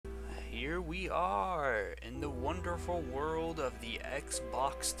here we are in the wonderful world of the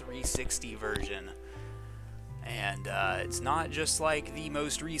Xbox 360 version. And it's not just like the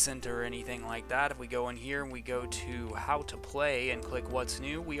most recent or anything like that. If we go in here and we go to how to play and click what's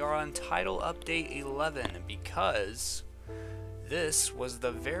new, we are on title update 11 because this was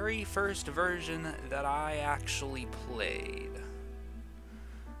the very first version that I actually played.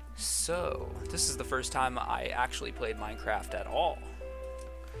 So, this is the first time I actually played Minecraft at all.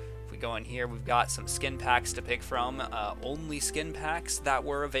 If we go in here, we've got some skin packs to pick from. Only skin packs that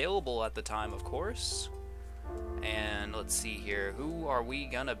were available at the time, of course. And let's see here, who are we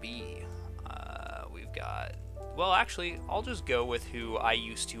gonna be? We've got... Well, actually, I'll just go with who I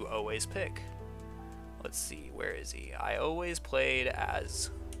used to always pick. Let's see, where is he? I always played as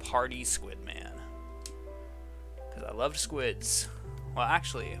Party Squid Man. Because I loved squids. Well,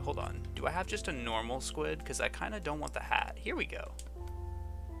 actually, hold on. Do I have just a normal squid? Because I kind of don't want the hat. Here we go.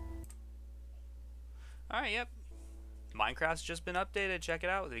 Alright, yep. Minecraft's just been updated. Check it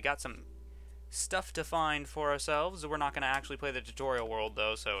out. We got some stuff to find for ourselves. We're not going to actually play the tutorial world,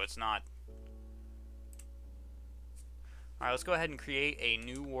 though, so it's not... Alright, let's go ahead and create a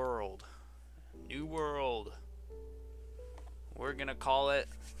new world. New world. We're going to call it...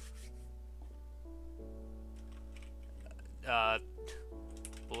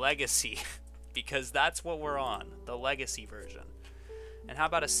 Legacy, because that's what we're on, the Legacy version. And how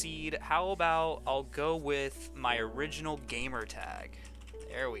about a seed? How about I'll go with my original gamer tag.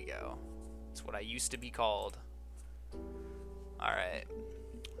 There we go. That's what I used to be called. Alright,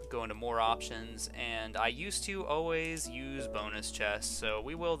 go into more options, and I used to always use bonus chests, so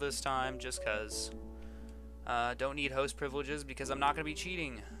we will this time just because. Don't need host privileges because I'm not going to be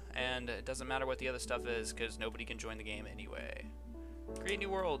cheating, and it doesn't matter what the other stuff is because nobody can join the game anyway. Create new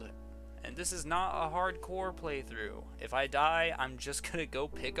world. And this is not a hardcore playthrough. If I die, I'm just gonna go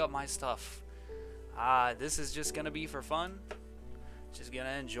pick up my stuff. This is just gonna be for fun. Just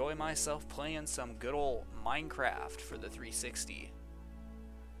gonna enjoy myself playing some good old Minecraft for the 360.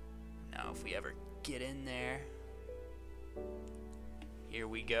 Now if we ever get in there. Here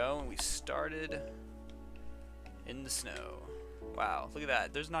we go, and we started in the snow. Wow, look at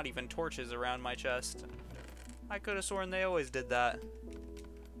that. There's not even torches around my chest. I could have sworn they always did that.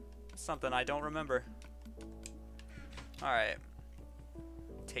 Something I don't remember. Alright.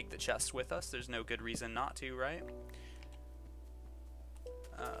 Take the chest with us. There's no good reason not to, right?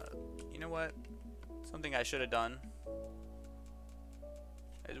 You know what? Something I should have done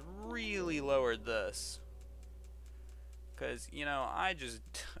is really lowered this. Because, you know, I just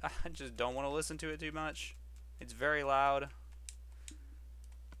don't want to listen to it too much. It's very loud.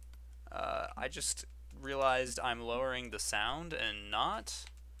 I just realized I'm lowering the sound and not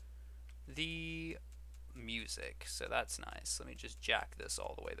the music, so that's nice. Let me just jack this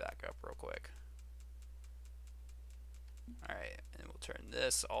all the way back up real quick. Alright, and we'll turn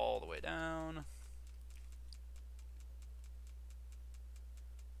this all the way down.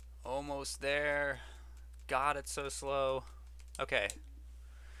 Almost there. God, it's so slow. Okay.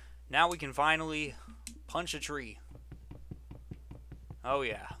 Now we can finally punch a tree. Oh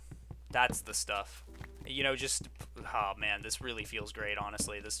yeah. That's the stuff. You know, just, oh man, this really feels great,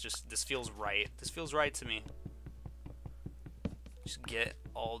 honestly. This feels right. This feels right to me. Just get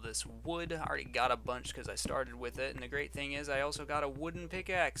all this wood. I already got a bunch because I started with it, and the great thing is I also got a wooden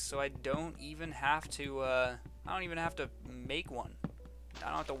pickaxe, so I don't even have to, make one. I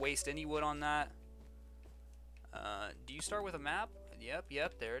don't have to waste any wood on that. Do you start with a map?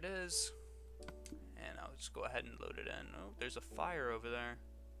 Yep, there it is. And I'll just go ahead and load it in. Oh, there's a fire over there,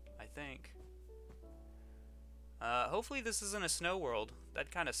 I think. Hopefully this isn't a snow world.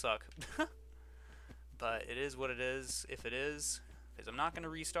 That'd kind of suck. But it is what it is, if it is. Because I'm not going to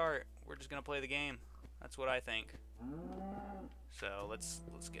restart. We're just going to play the game. That's what I think. So let's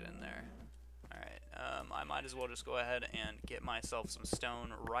get in there. Alright, I might as well just go ahead and get myself some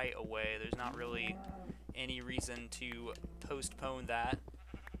stone right away. There's not really any reason to postpone that.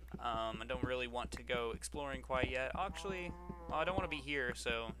 I don't really want to go exploring quite yet. Actually, well, I don't want to be here,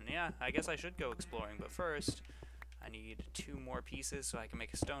 so yeah, I guess I should go exploring. But first, I need 2 more pieces so I can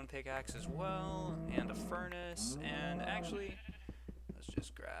make a stone pickaxe as well, and a furnace, and actually, let's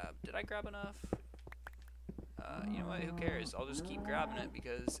just grab, did I grab enough? You know what, who cares? I'll just keep grabbing it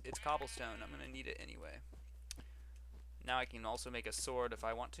because it's cobblestone. I'm going to need it anyway. Now I can also make a sword if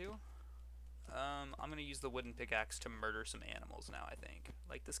I want to. I'm going to use the wooden pickaxe to murder some animals now, I think.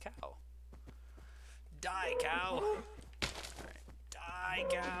 Like this cow. Die, cow! Alright, die,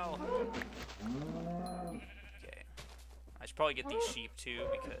 cow! Okay. I should probably get these sheep too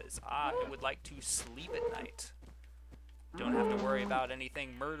because I would like to sleep at night. Don't have to worry about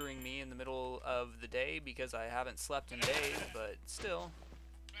anything murdering me in the middle of the day because I haven't slept in days, but still.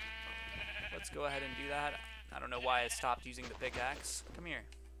 Let's go ahead and do that. I don't know why I stopped using the pickaxe. Come here.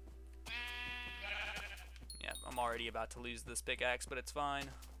 Yep, I'm already about to lose this pickaxe, but it's fine.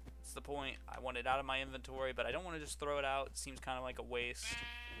 That's the point. I want it out of my inventory, but I don't want to just throw it out. It seems kind of like a waste.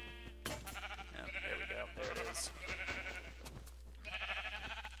 Yep, there we go. There it is.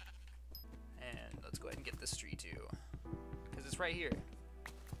 And let's go ahead and get this tree too, because it's right here.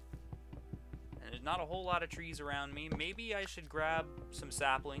 And there's not a whole lot of trees around me. Maybe I should grab some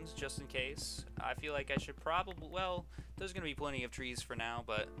saplings just in case. I feel like I should probably, well, there's going to be plenty of trees for now,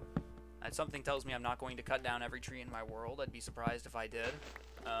 but something tells me I'm not going to cut down every tree in my world. I'd be surprised if I did.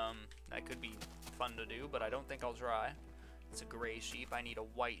 That could be fun to do, but I don't think I'll try. It's a gray sheep. I need a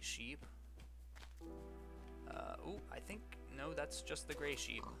white sheep. Ooh, I think, no, that's just the gray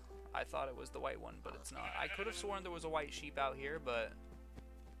sheep. I thought it was the white one, but it's not. I could have sworn there was a white sheep out here, but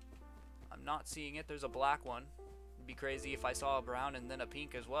I'm not seeing it. There's a black one. It'd be crazy if I saw a brown and then a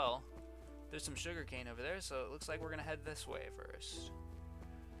pink as well. There's some sugarcane over there, so it looks like we're going to head this way first.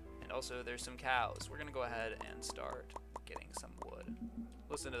 And also, there's some cows. We're going to go ahead and start getting some wood.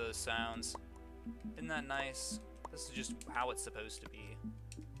 Listen to those sounds. Isn't that nice? This is just how it's supposed to be.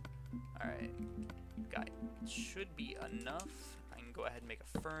 Alright. Got it. Should be enough. I can go ahead and make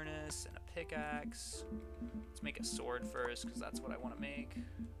a furnace and a pickaxe. Let's make a sword first, because that's what I want to make.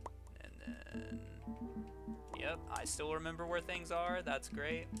 And then... Yep, I still remember where things are. That's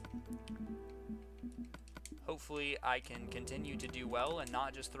great. Hopefully I can continue to do well and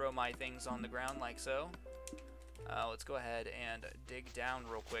not just throw my things on the ground like so. Let's go ahead and dig down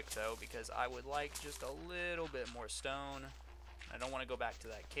real quick though, because I would like just a little bit more stone. I don't want to go back to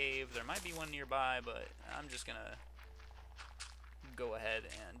that cave. There might be one nearby, but I'm just gonna go ahead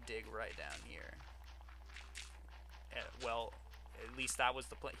and dig right down here. Well, at least that was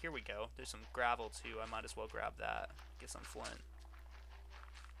the plan. Here we go. There's some gravel too. I might as well grab that. Get some flint.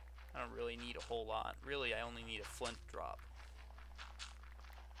 I don't really need a whole lot. Really, I only need a flint drop.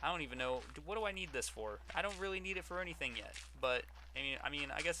 I don't even know. What do I need this for? I don't really need it for anything yet. But, I mean,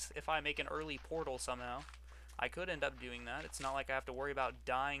 I guess if I make an early portal somehow, I could end up doing that. It's not like I have to worry about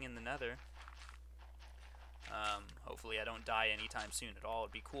dying in the nether. Hopefully I don't die anytime soon at all.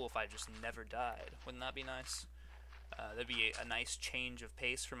 It'd be cool if I just never died. Wouldn't that be nice? That'd be a nice change of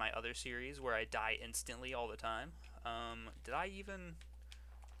pace for my other series where I die instantly all the time. Did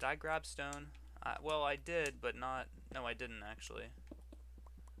I grab stone? Well, I did, but not... No, I didn't, actually.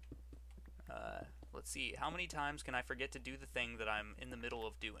 Let's see. How many times can I forget to do the thing that I'm in the middle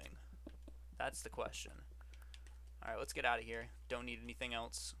of doing? That's the question. Alright, let's get out of here. Don't need anything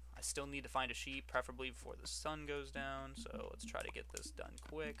else. I still need to find a sheep, preferably before the sun goes down, so let's try to get this done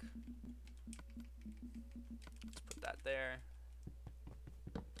quick. Let's put that there.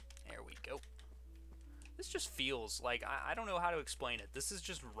 There we go. This just feels like, I don't know how to explain it. This is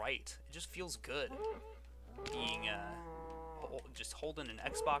just right. It just feels good. Being, just holding an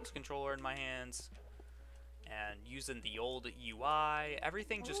Xbox controller in my hands and using the old UI.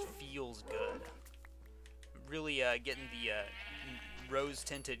 Everything just feels good. Really getting the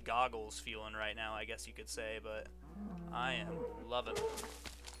rose-tinted goggles feeling right now, I guess you could say, but I am loving it.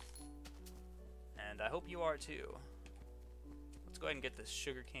 And I hope you are too. Let's go ahead and get this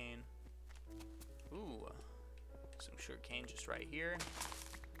sugarcane. Ooh, some sugarcane just right here.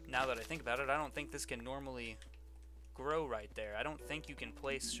 Now that I think about it, I don't think this can normally grow right there. I don't think you can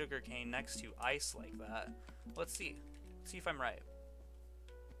place sugarcane next to ice like that. Let's see. Let's see if I'm right.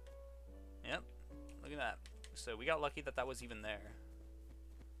 Yep, look at that. So we got lucky that that was even there.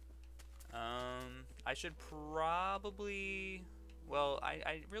 I should probably... Well,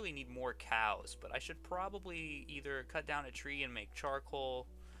 I really need more cows, but I should probably either cut down a tree and make charcoal,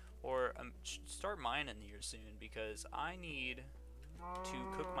 or start mining here soon, because I need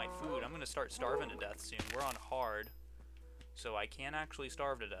to cook my food. I'm going to start starving to death soon. We're on hard, so I can't actually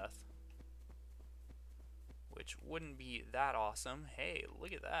starve to death, which wouldn't be that awesome. Hey,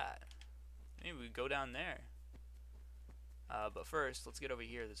 look at that. Maybe we go down there. But first, let's get over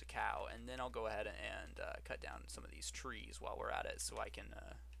here. There's a cow, and then I'll go ahead and cut down some of these trees while we're at it, so I can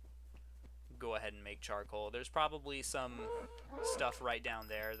go ahead and make charcoal. There's probably some stuff right down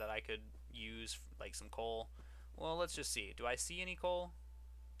there that I could use, like some coal. Well, let's just see. Do I see any coal?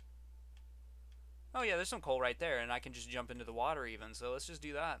 Oh yeah, there's some coal right there, and I can just jump into the water even, so let's just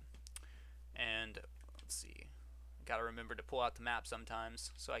do that. And let's see. Gotta remember to pull out the map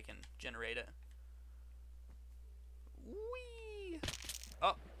sometimes so I can generate it. Whee!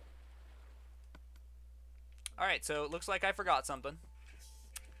 Oh. Alright, so it looks like I forgot something.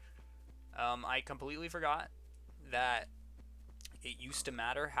 I completely forgot that it used to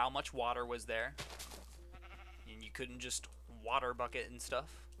matter how much water was there, and you couldn't just water bucket and stuff.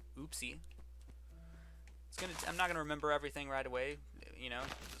 Oopsie. I'm not gonna remember everything right away. You know,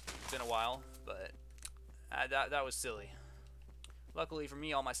 it's been a while, but that was silly. Luckily for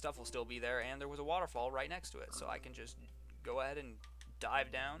me, all my stuff will still be there, and there was a waterfall right next to it, so I can just go ahead and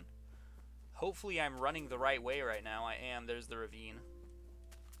dive down. Hopefully I'm running the right way right now. I am. There's the ravine.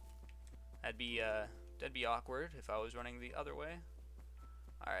 That'd be awkward if I was running the other way.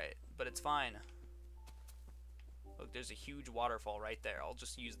 Alright, but it's fine. Look, there's a huge waterfall right there. I'll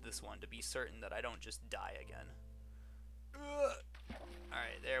just use this one to be certain that I don't just die again.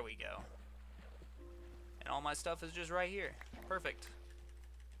 Alright, there we go. And all my stuff is just right here. Perfect.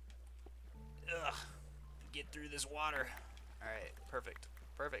 Ugh. Get through this water. Alright, perfect.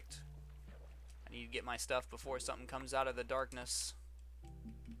 Perfect. I need to get my stuff before something comes out of the darkness.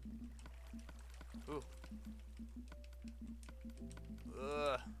 Ooh.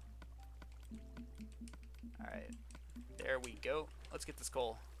 Ugh. Alright. There we go. Let's get this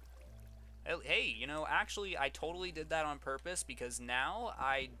coal. Hey, you know, actually, I totally did that on purpose because now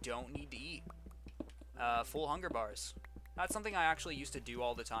I don't need to eat full hunger bars. That's something I actually used to do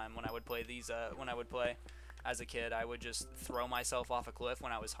all the time when I would play these, when I would play as a kid. I would just throw myself off a cliff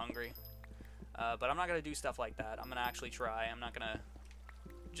when I was hungry. But I'm not going to do stuff like that. I'm going to actually try. I'm not going to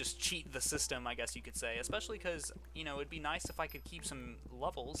just cheat the system, I guess you could say. Especially because, you know, it'd be nice if I could keep some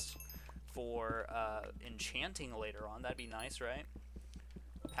levels for enchanting later on. That'd be nice, right?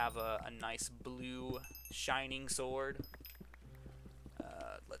 Have a nice blue shining sword.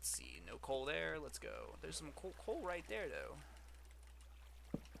 Let's see, no coal there. Let's go. There's some coal right there, though.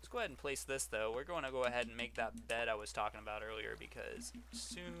 Let's go ahead and place this, though. We're going to go ahead and make that bed I was talking about earlier because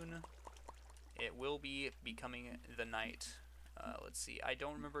soon it will be becoming the night. Let's see. I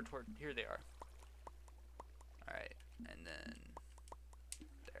don't remember. Here they are. Alright, and then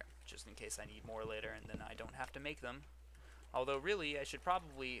there, just in case I need more later, and then I don't have to make them. Although, really, I should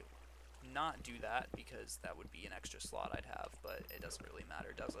probably not do that because that would be an extra slot I'd have, but it doesn't really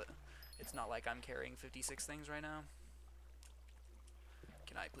matter, does it? It's not like I'm carrying 56 things right now.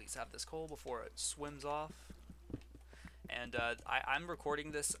 Can I please have this coal before it swims off? And I'm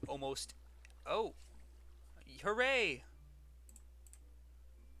recording this almost... Oh! Hooray!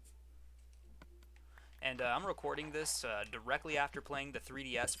 And I'm recording this directly after playing the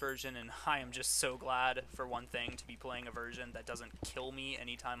 3DS version, and I am just so glad, for one thing, to be playing a version that doesn't kill me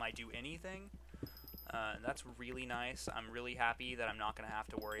anytime I do anything. That's really nice. I'm really happy that I'm not going to have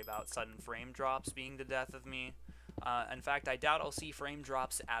to worry about sudden frame drops being the death of me. In fact, I doubt I'll see frame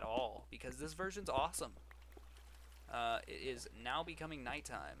drops at all, because this version's awesome. It is now becoming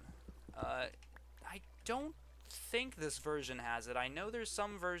nighttime. I don't think this version has it. I know there's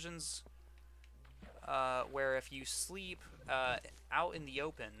some versions... where if you sleep out in the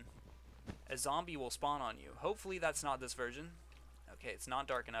open, a zombie will spawn on you. Hopefully that's not this version. Okay, it's not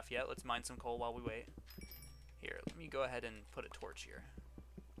dark enough yet. Let's mine some coal while we wait. Here, let me go ahead and put a torch here.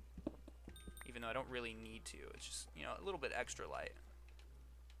 Even though I don't really need to. It's just, you know, a little bit extra light.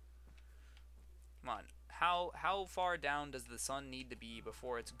 Come on. How far down does the sun need to be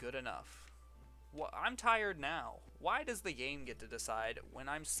before it's good enough? Well, I'm tired now. Why does the game get to decide when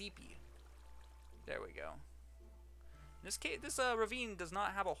I'm sleepy? There we go. This ravine does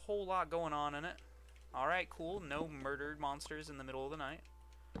not have a whole lot going on in it. Alright, cool. No murdered monsters in the middle of the night.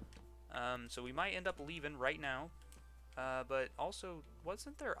 So we might end up leaving right now. But also,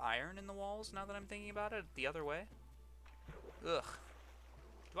 wasn't there iron in the walls now that I'm thinking about it? The other way? Ugh.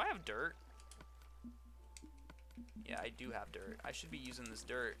 Do I have dirt? Yeah, I do have dirt. I should be using this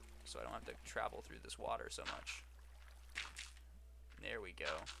dirt so I don't have to travel through this water so much. There we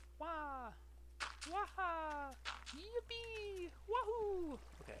go. Wah! Waha! Yippee! Wahoo!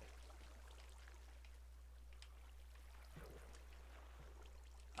 Okay.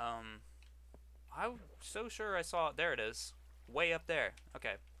 I'm so sure I saw it. There it is. Way up there.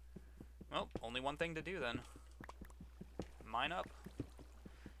 Okay. Well, only one thing to do then. Mine up.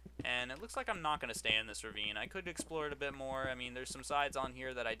 And it looks like I'm not going to stay in this ravine. I could explore it a bit more. I mean, there's some sides on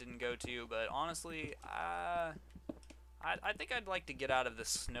here that I didn't go to, but honestly, I think I'd like to get out of this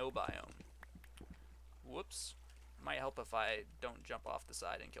snow biome. Whoops. Might help if I don't jump off the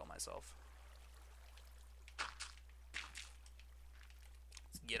side and kill myself. Let's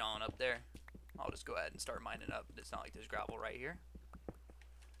get on up there. I'll just go ahead and start mining up. It's not like there's gravel right here.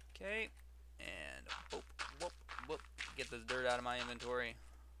 Okay. And whoop, whoop, whoop. Get this dirt out of my inventory.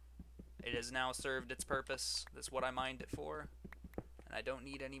 It has now served its purpose. That's what I mined it for. And I don't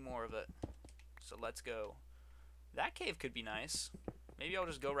need any more of it. So let's go. That cave could be nice. Maybe I'll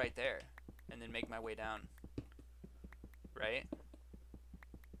just go right there and then make my way down. Right?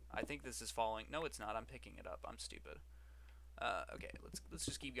 I think this is falling. No, it's not. I'm picking it up. I'm stupid. Okay, let's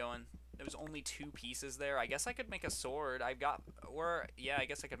just keep going. There was only 2 pieces there. I guess I could make a sword. I've got, or yeah, I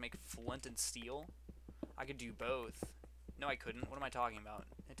guess I could make flint and steel. I could do both. No, I couldn't. What am I talking about?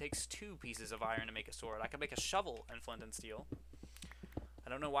 It takes 2 pieces of iron to make a sword. I could make a shovel and flint and steel. I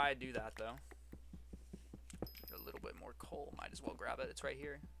don't know why I'd do that though. A little bit more coal. Might as well grab it. It's right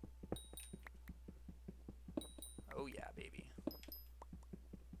here. Oh yeah, baby.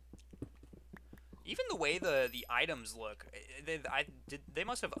 Even the way the items look, they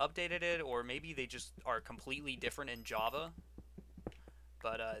must have updated it, or maybe they just are completely different in Java.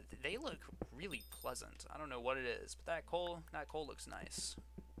 But they look really pleasant. I don't know what it is, but that coal looks nice.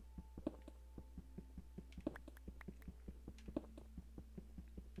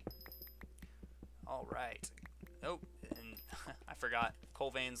 All right. Oh, and I forgot.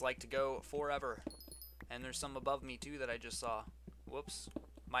 Coal veins like to go forever. And there's some above me too that I just saw. Whoops.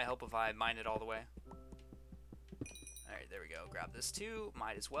 Might help if I mine it all the way. Alright, there we go. Grab this too.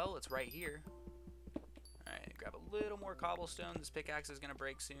 Might as well. It's right here. Alright, grab a little more cobblestone. This pickaxe is going to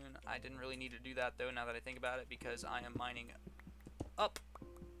break soon. I didn't really need to do that though now that I think about it, because I am mining up.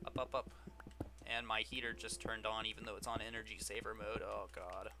 Up, up, up. And my heater just turned on even though it's on energy saver mode. Oh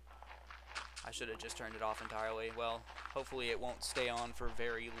god. I should have just turned it off entirely. Well, hopefully it won't stay on for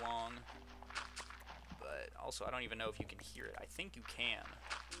very long. But also, I don't even know if you can hear it. I think you can.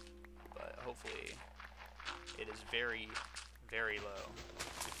 But hopefully it is very, very low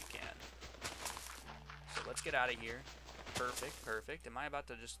if you can. So let's get out of here. Perfect, perfect. Am I about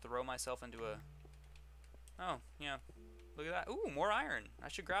to just throw myself into a... Oh, yeah. Look at that. Ooh, more iron. I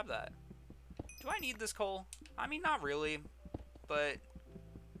should grab that. Do I need this coal? I mean, not really. But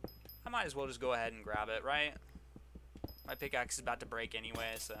I might as well just go ahead and grab it, right? My pickaxe is about to break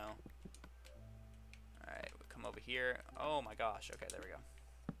anyway, so... Alright, we'll come over here. Oh my gosh. Okay, there we go.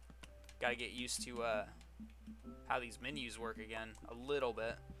 Gotta get used to how these menus work again a little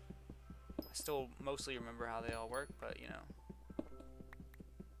bit. I still mostly remember how they all work, but you know.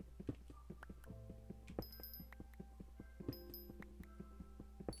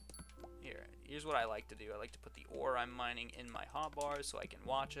 Here's what I like to do. I like to put the ore I'm mining in my hotbars so I can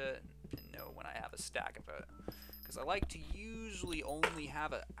watch it and know when I have a stack of it. Because I like to usually only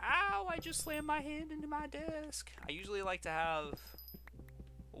have a... Ow! I just slammed my hand into my desk. I usually like to have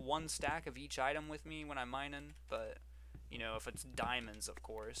 1 stack of each item with me when I'm mining, but you know, if it's diamonds, of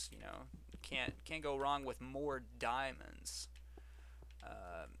course, you know, can't go wrong with more diamonds.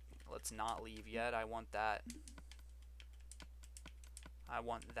 Let's not leave yet. I want that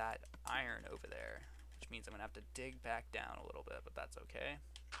iron over there, which means I'm gonna have to dig back down a little bit, but that's okay.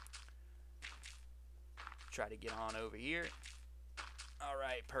 Try to get on over here.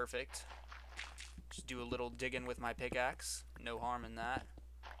 Alright, perfect. Just do a little digging with my pickaxe. No harm in that.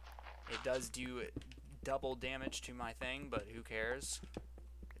 It does do double damage to my thing, but who cares?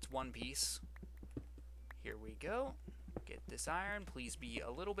 It's 1 piece. Here we go. Get this iron. Please be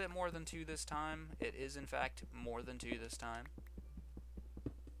a little bit more than 2 this time. It is, in fact, more than 2 this time.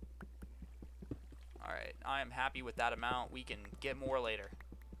 Alright, I am happy with that amount. We can get more later.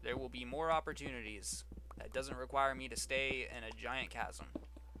 There will be more opportunities. That doesn't require me to stay in a giant chasm.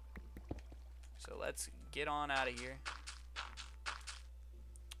 So let's get on out of here.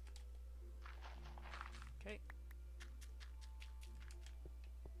 Okay.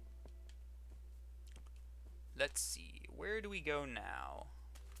 Let's see. Where do we go now?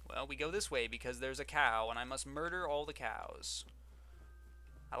 Well, we go this way because there's a cow and I must murder all the cows.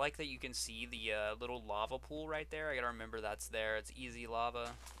 I like that you can see the little lava pool right there. I gotta remember that's there. It's easy lava.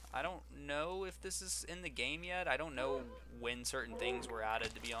 I don't know if this is in the game yet. I don't know when certain things were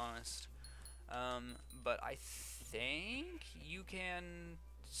added, to be honest. But I think you can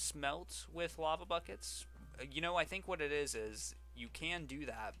smelt with lava buckets. You know, I think what it is you can do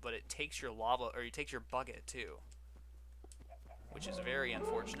that, but it takes your lava, or it takes your bucket too. Which is very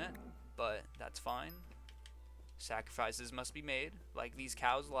unfortunate, but that's fine. Sacrifices must be made, like these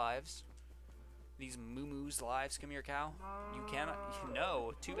cows' lives. These moo-moos' lives. Come here, cow. You cannot...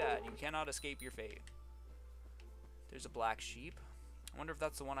 No, too bad. You cannot escape your fate. There's a black sheep. I wonder if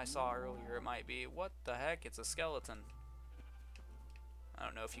that's the one I saw earlier. It might be. What the heck? It's a skeleton. I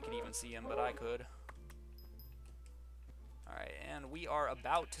don't know if you can even see him, but I could. Alright, and we are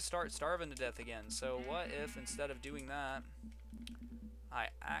about to start starving to death again. So what if, instead of doing that, I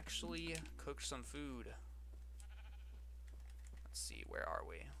actually cooked some food? Let's see, where are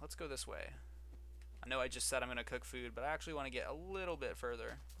we? Let's go this way. I know I just said I'm going to cook food, but I actually want to get a little bit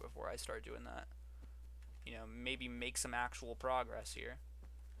further before I start doing that. You know, maybe make some actual progress here.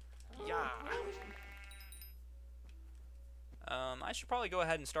 Yeah. I should probably go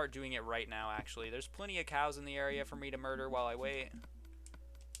ahead and start doing it right now, actually. There's plenty of cows in the area for me to murder while I wait.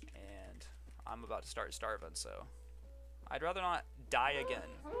 And I'm about to start starving, so I'd rather not die again.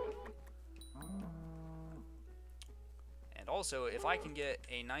 And also, if I can get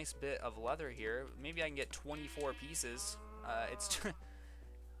a nice bit of leather here, maybe I can get 24 pieces.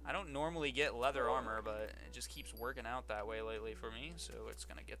 I don't normally get leather armor, but it just keeps working out that way lately for me, so it's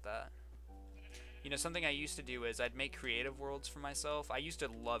gonna get that. You know, something I used to do is I'd make creative worlds for myself. I used to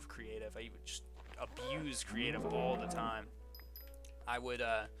love creative. I would just abuse creative all the time.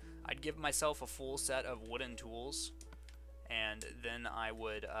 I'd give myself a full set of wooden tools, and then I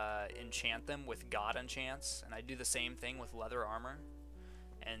would enchant them with god enchants, and I'd do the same thing with leather armor.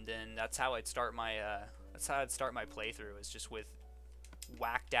 And then that's how I'd start my playthrough, is just with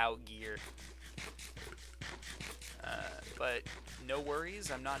whacked out gear. But no worries,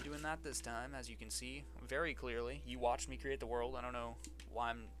 I'm not doing that this time, as you can see very clearly. You watched me create the world. I don't know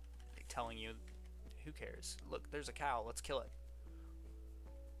why I'm telling you. Who cares? Look, there's a cow. Let's kill it.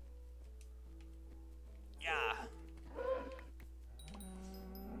 Yeah.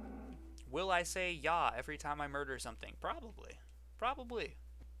 Will I say yeah every time I murder something? Probably. Probably.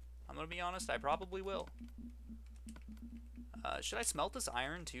 I'm gonna be honest, I probably will. Should I smelt this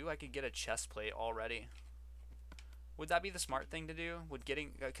iron too? I could get a chest plate already. Would that be the smart thing to do?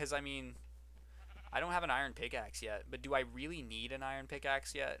 Because I mean, I don't have an iron pickaxe yet, but do I really need an iron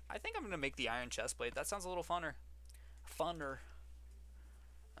pickaxe yet? I think I'm gonna make the iron chest plate. That sounds a little funner.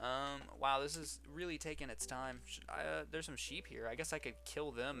 Wow, this is really taking its time. There's some sheep here. I guess I could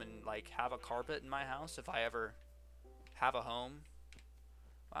kill them and like have a carpet in my house if I ever have a home.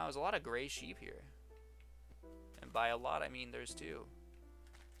 Wow, there's a lot of gray sheep here. And by a lot, I mean there's two.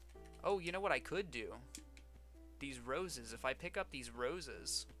 Oh, you know what I could do? These roses. If I pick up these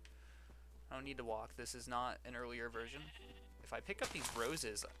roses, I don't need to walk. This is not an earlier version. If I pick up these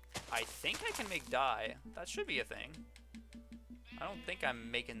roses, I think I can make dye. That should be a thing. I don't think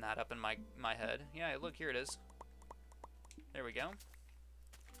I'm making that up in my head. Yeah, look, here it is. There we go.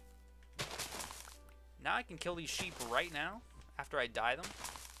 Now I can kill these sheep right now after I dye them.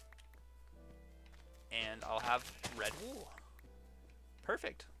 And I'll have red wool.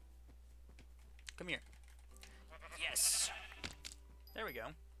 Perfect. Come here. Yes. There we go.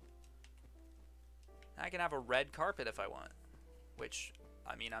 I can have a red carpet if I want, which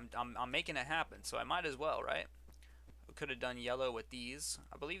I mean I'm making it happen, so I might as well, right? I could have done yellow with these.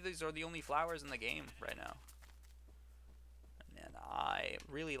 I believe these are the only flowers in the game right now, and I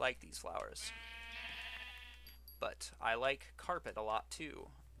really like these flowers. But I like carpet a lot too.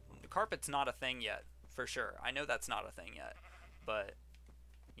 The carpet's not a thing yet, for sure. I know that's not a thing yet, but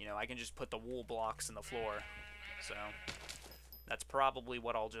you know, I can just put the wool blocks in the floor. So that's probably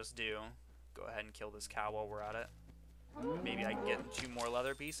what I'll just do. Go ahead and kill this cow while we're at it. Maybe I can get 2 more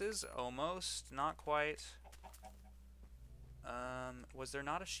leather pieces. Almost. Not quite. Was there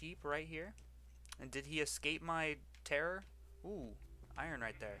not a sheep right here? And did he escape my terror? Ooh, iron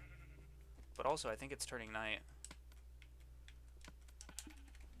right there. But also, I think it's turning night.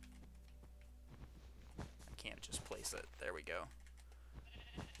 I can't just place it. There we go.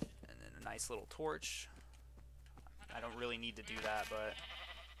 And then a nice little torch. I don't really need to do that, but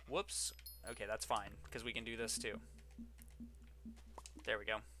whoops. Okay, that's fine, because we can do this too. There we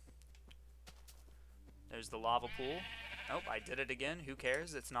go. There's the lava pool. Nope, I did it again. Who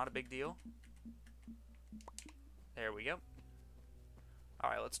cares? It's not a big deal. There we go.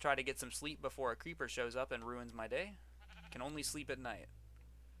 Alright, let's try to get some sleep before a creeper shows up and ruins my day. Can only sleep at night.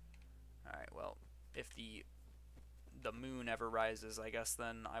 Alright, well, if the moon ever rises, I guess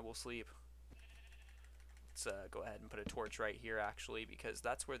then I will sleep. Let's go ahead and put a torch right here, actually, because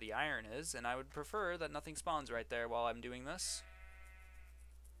that's where the iron is, and I would prefer that nothing spawns right there while I'm doing this.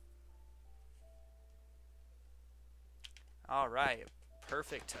 Alright,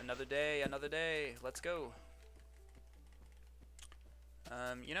 perfect. Another day, another day. Let's go.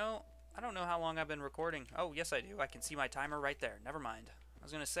 You know, I don't know how long I've been recording. Oh, yes I do. I can see my timer right there. Never mind. I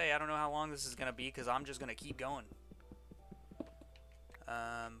was going to say, I don't know how long this is going to be, because I'm just going to keep going.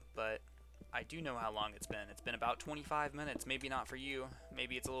 But I do know how long it's been. It's been about 25 minutes. Maybe not for you.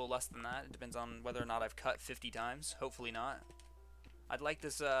 Maybe it's a little less than that. It depends on whether or not I've cut 50 times. Hopefully not. I'd like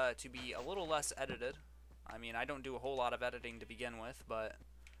this to be a little less edited. I mean, I don't do a whole lot of editing to begin with, but,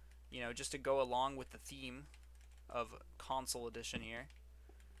 you know, just to go along with the theme of console edition here.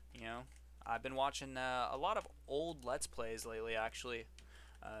 You know, I've been watching a lot of old Let's Plays lately, actually.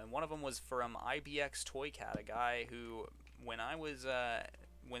 One of them was from IBX Toy Cat, a guy who, when I was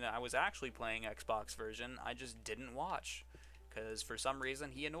actually playing Xbox version, I just didn't watch, because for some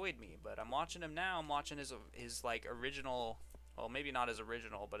reason he annoyed me. But I'm watching him now. I'm watching his like original Well, maybe not his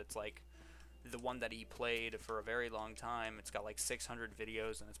original, but it's like the one that he played for a very long time. It's got like 600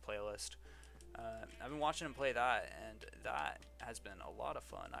 videos in its playlist. I've been watching him play that, and that has been a lot of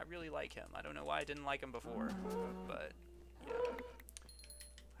fun. I really like him. I don't know why I didn't like him before, but yeah.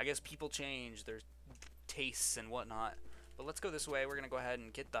 I guess people change their tastes and whatnot. But let's go this way. We're going to go ahead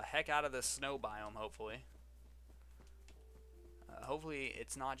and get the heck out of this snow biome, hopefully. Hopefully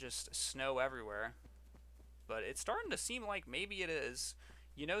it's not just snow everywhere. But it's starting to seem like maybe it is.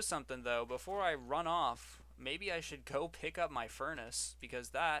 You know something, though? Before I run off, maybe I should go pick up my furnace, because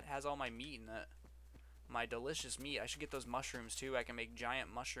that has all my meat in it. My delicious meat. I should get those mushrooms, too. I can make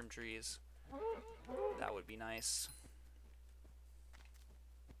giant mushroom trees. That would be nice.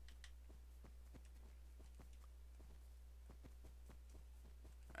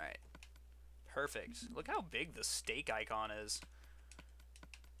 Alright. Perfect. Look how big the steak icon is.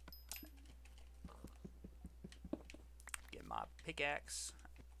 Get my pickaxe.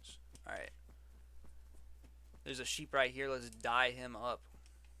 Alright. There's a sheep right here. Let's dye him up.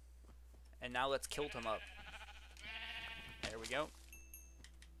 And now let's kilt him up. There we go.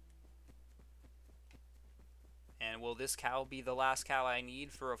 And will this cow be the last cow I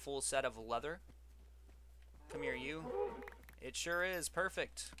need for a full set of leather? Come here, you. It sure is.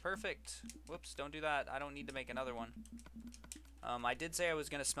 Perfect. Perfect. Whoops, don't do that. I don't need to make another one. I did say I was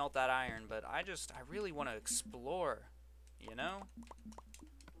going to smelt that iron, but I really want to explore, you know?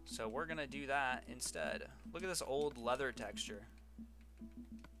 So we're going to do that instead. Look at this old leather texture.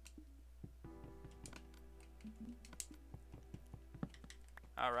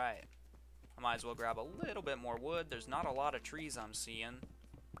 Alright. I might as well grab a little bit more wood. There's not a lot of trees I'm seeing.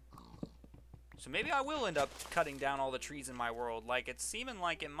 So maybe I will end up cutting down all the trees in my world. Like, it's seeming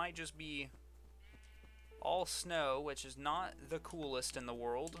like it might just be all snow, which is not the coolest in the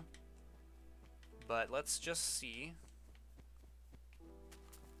world. But let's just see.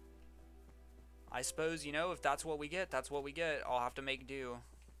 I suppose, you know, if that's what we get, that's what we get. I'll have to make do.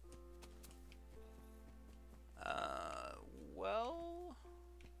 Well...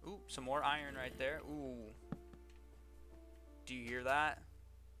 Ooh, some more iron right there. Ooh. Do you hear that?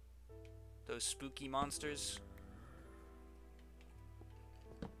 Those spooky monsters.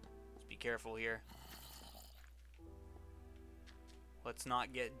 Let's be careful here. Let's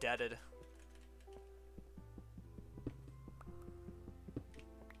not get deaded.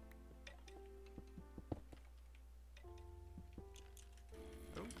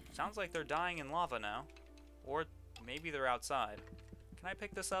 Ooh, sounds like they're dying in lava now. Or maybe they're outside. Can I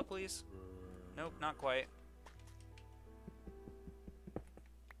pick this up, please? Nope, not quite.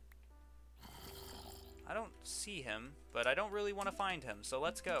 I don't see him, but I don't really want to find him, so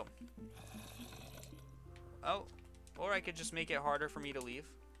let's go. Oh, or I could just make it harder for me to leave.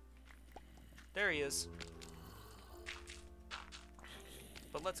 There he is.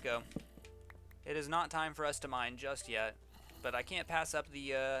 But let's go. It is not time for us to mine just yet, but I can't pass up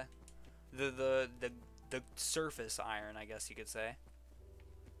the surface iron, I guess you could say.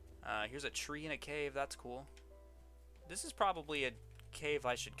 Here's a tree in a cave. That's cool. This is probably a cave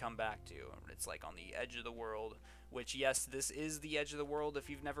I should come back to. It's like on the edge of the world, which, yes, this is the edge of the world if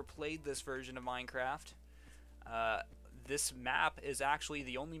you've never played this version of Minecraft. This map is actually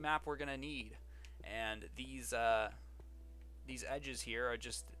the only map we're gonna need, and these edges here are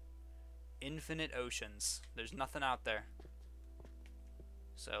just infinite oceans. There's nothing out there.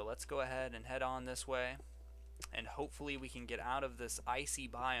 So let's go ahead and head on this way. And hopefully we can get out of this icy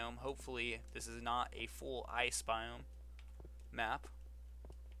biome. Hopefully this is not a full ice biome map.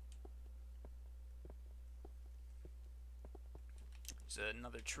 There's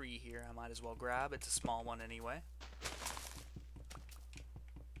another tree here I might as well grab. It's a small one anyway.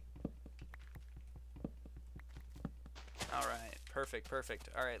 Alright, perfect, perfect.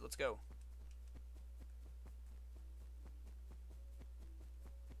 Alright, let's go.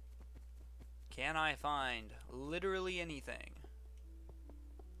 Can I find literally anything?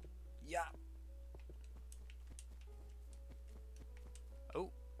 Yeah. Oh.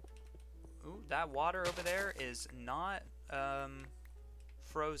 Ooh, that water over there is not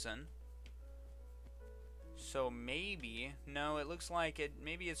frozen. So maybe, no, it looks like it,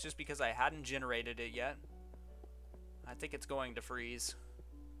 maybe it's just because I hadn't generated it yet. I think it's going to freeze.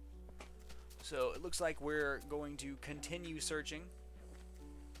 So it looks like we're going to continue searching.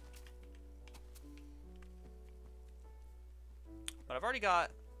 But I've already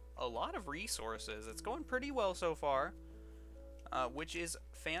got a lot of resources. It's going pretty well so far, which is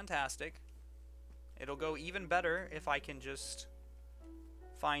fantastic. It'll go even better if I can just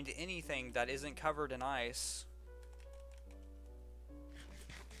find anything that isn't covered in ice.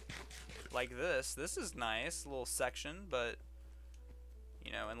 Like this. This is nice, a little section, but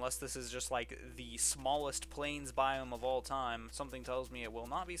You know, unless this is just like the smallest plains biome of all time, something tells me it will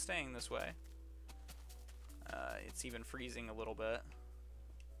not be staying this way. It's even freezing a little bit.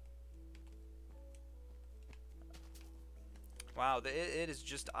 Wow, it is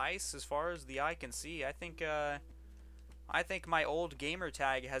just ice as far as the eye can see. I think my old gamer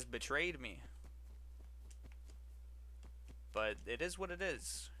tag has betrayed me. But it is what it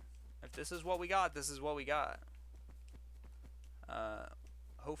is. If this is what we got, this is what we got.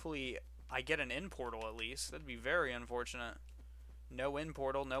 Hopefully I get an end portal at least. That'd be very unfortunate. No end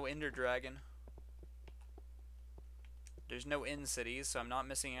portal, no ender dragon. There's no end cities, so I'm not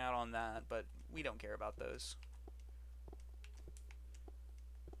missing out on that, but we don't care about those.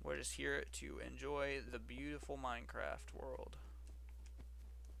 We're just here to enjoy the beautiful Minecraft world.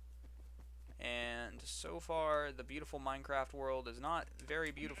 And so far, the beautiful Minecraft world is not very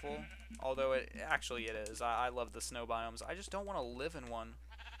beautiful, although it is. I love the snow biomes. I just don't want to live in one.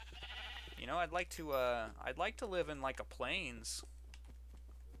 You know, I'd like to live in like a plains.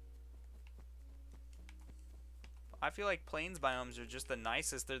 I feel like plains biomes are just the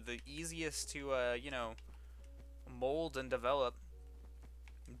nicest. They're the easiest to you know, mold and develop.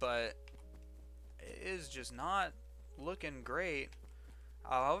 But it is just not looking great.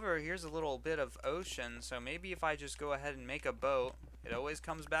 However, here's a little bit of ocean, so maybe if I just go ahead and make a boat, it always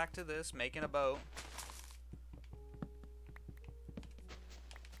comes back to this, making a boat.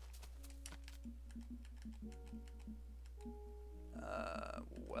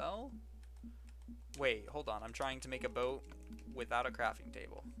 Well, wait, hold on, I'm trying to make a boat without a crafting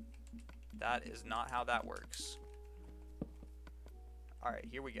table. That is not how that works. Alright,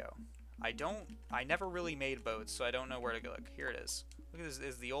 here we go. I never really made boats, so I don't know where to go. Look, here it is. Look at this,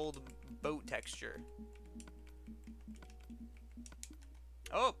 is the old boat texture.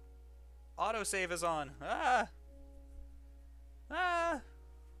 Oh! Autosave is on. Ah! Ah!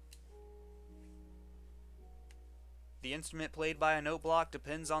 The instrument played by a note block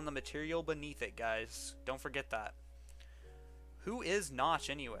depends on the material beneath it, guys. Don't forget that. Who is Notch,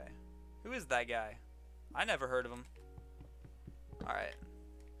 anyway? Who is that guy? I never heard of him. Alright.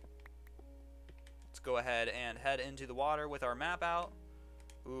 Let's go ahead and head into the water with our map out.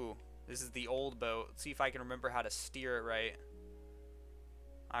 Ooh, this is the old boat. Let's see if I can remember how to steer it right.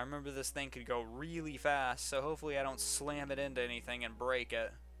 I remember this thing could go really fast, so hopefully I don't slam it into anything and break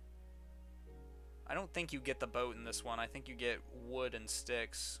it. I don't think you get the boat in this one. I think you get wood and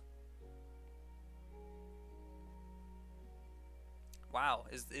sticks. Wow,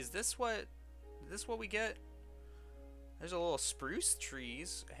 is this what we get? There's a little spruce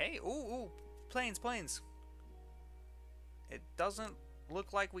trees. Hey, ooh, plains. It doesn't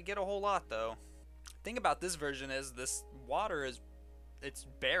look like we get a whole lot though. Thing about this version is this water it's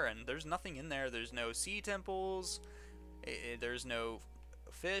barren. There's nothing in there. There's no sea temples. There's no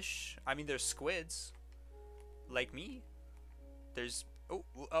fish. I mean, there's squids, like me. There's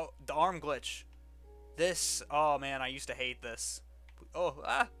oh the arm glitch. This, oh man, I used to hate this.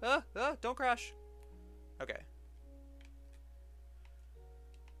 Oh don't crash. Okay.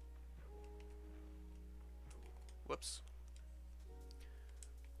 Whoops.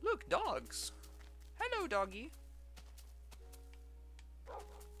 Look, dogs. Hello, doggy.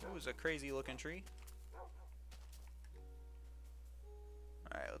 It was a crazy looking tree.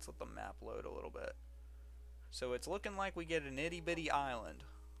 Alright, let's let the map load a little bit. So it's looking like we get an itty bitty island.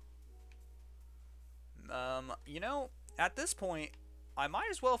 You know, at this point, I might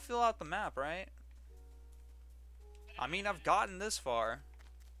as well fill out the map, right? I mean, I've gotten this far.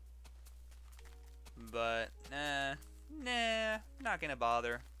 But, nah, not gonna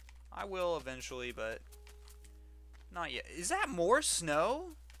bother. I will eventually, but not yet. Is that more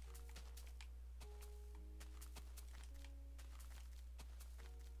snow?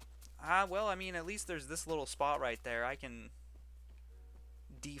 Well, I mean, at least there's this little spot right there. I can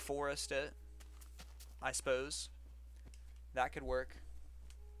deforest it, I suppose. That could work.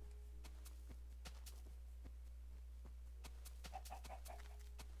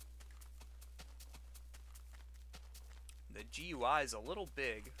 The GUI is a little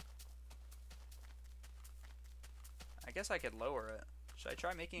big. I guess I could lower it. Should I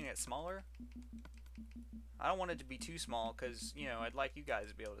try making it smaller? I don't want it to be too small because, you know, I'd like you guys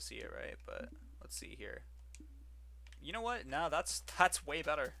to be able to see it, right? But let's see here. You know what? No, that's way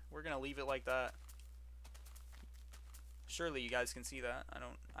better. We're gonna leave it like that. Surely you guys can see that.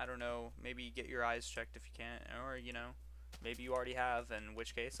 I don't know. Maybe get your eyes checked if you can't, or you know, maybe you already have, in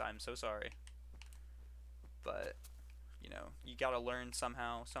which case I'm so sorry. But you know, you gotta learn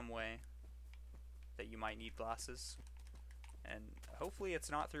somehow, some way that you might need glasses. And hopefully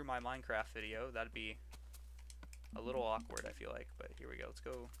it's not through my Minecraft video. That'd be a little awkward, I feel like. But here we go. Let's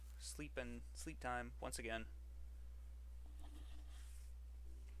go sleep time once again.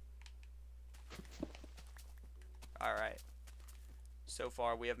 Alright. So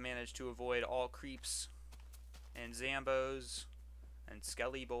far, we have managed to avoid all creeps and Zambos and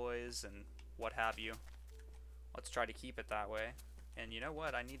Skelly boys and what have you. Let's try to keep it that way. And you know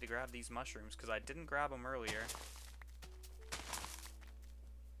what? I need to grab these mushrooms because I didn't grab them earlier.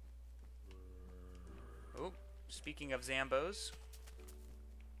 Oh, speaking of Zambos.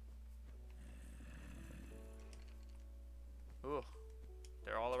 Ooh,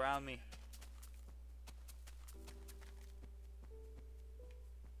 they're all around me.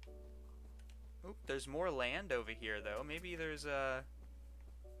 Oop, there's more land over here though. Maybe there's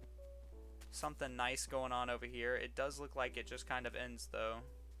something nice going on over here. It does look like it just kind of ends though,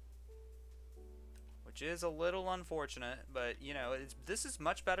 which is a little unfortunate, but you know, this is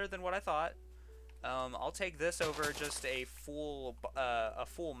much better than what I thought. I'll take this over just a full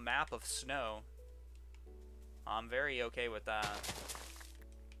map of snow. I'm very okay with that.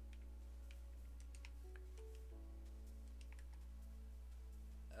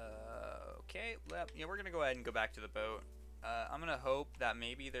 Okay, yeah, we're gonna go ahead and go back to the boat. I'm gonna hope that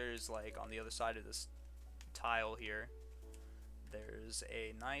maybe there's, like, on the other side of this tile here, there's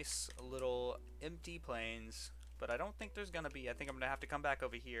a nice little empty plains, but I don't think there's gonna be. I think I'm gonna have to come back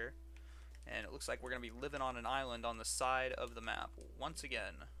over here, and it looks like we're gonna be living on an island on the side of the map once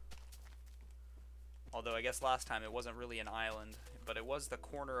again. Although I guess last time it wasn't really an island, but it was the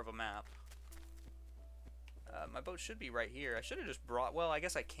corner of a map. My boat should be right here. I should have just brought, well, I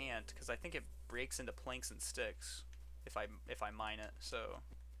guess I can't because I think it breaks into planks and sticks if I mine it. So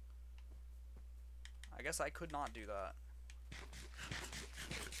I guess I could not do that.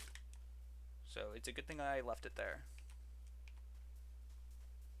 So it's a good thing I left it there.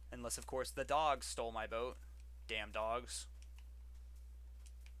 Unless of course the dogs stole my boat. Damn dogs.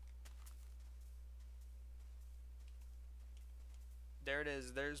 There it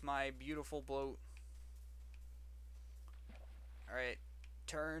is. There's my beautiful boat. Alright,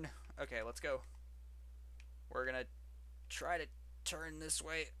 turn. Okay, let's go. We're gonna try to turn this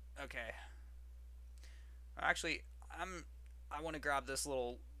way. Okay. Actually, I want to grab this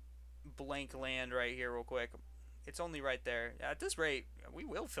little blank land right here real quick. It's only right there. At this rate, we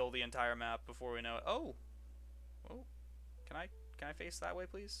will fill the entire map before we know it. Oh. Oh. Can I face that way,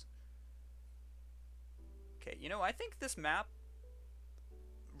 please? Okay, you know, I think this map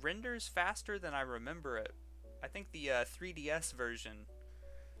renders faster than I remember it. I think the 3DS version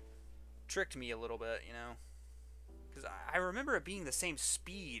tricked me a little bit, you know, because I remember it being the same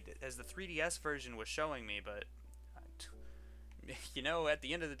speed as the 3DS version was showing me, but you know, at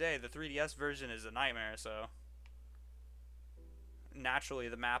the end of the day, the 3DS version is a nightmare, so naturally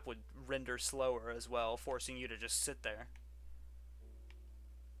the map would render slower as well, forcing you to just sit there.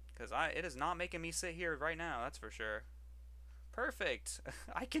 Because it is not making me sit here right now, that's for sure. Perfect.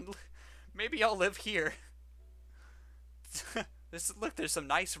 I can, maybe I'll live here. Look, there's some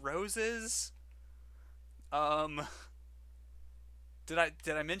nice roses. Did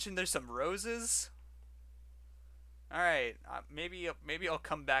I mention there's some roses? All right, maybe I'll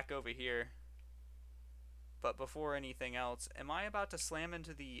come back over here. But before anything else, am I about to slam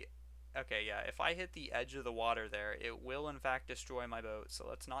into the? Okay, yeah. If I hit the edge of the water there, it will in fact destroy my boat. So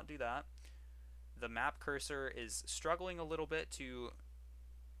let's not do that. The map cursor is struggling a little bit to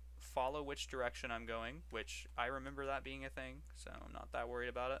follow which direction I'm going, which I remember that being a thing, so I'm not that worried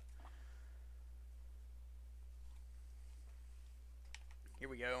about it. Here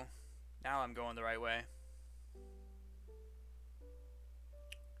we go. Now I'm going the right way.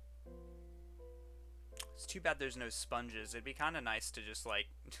 It's too bad there's no sponges. It'd be kind of nice to just like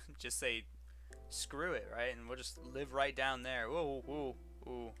just say screw it, right? And we'll just live right down there. Ooh, ooh,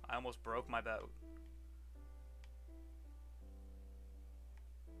 ooh. I almost broke my boat.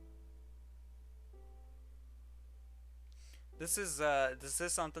 This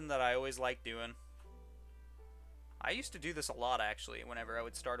is something that I always like doing. I used to do this a lot actually. Whenever I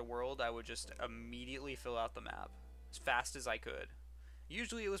would start a world, I would just immediately fill out the map as fast as I could.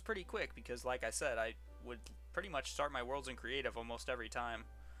 Usually it was pretty quick because, like I said, I would pretty much start my worlds in creative almost every time.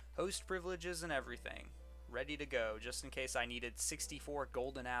 Host privileges and everything. Ready to go, just in case I needed 64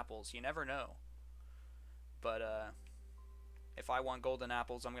 golden apples. You never know. But if I want golden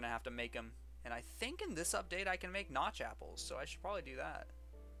apples, I'm going to have to make them. And I think in this update I can make notch apples, so I should probably do that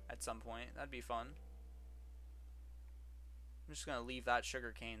at some point. That'd be fun. I'm just going to leave that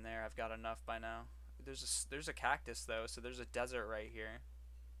sugar cane there. I've got enough by now. There's a cactus though, so there's a desert right here.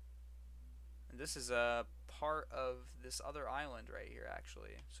 And this is a part of this other island right here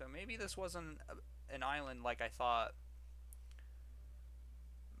actually. So maybe this wasn't an island like I thought.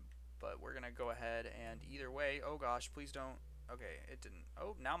 But we're gonna go ahead and either way, oh gosh, please don't. Okay, it didn't.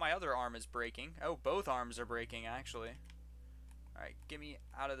 Oh, now my other arm is breaking. Oh, both arms are breaking actually. Alright, get me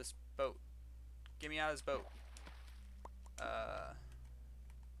out of this boat. Get me out of this boat.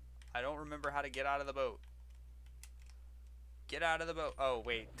 I don't remember how to get out of the boat. Get out of the boat. Oh,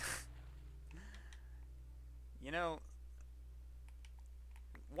 wait. You know,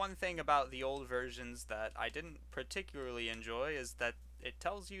 one thing about the old versions that I didn't particularly enjoy is that it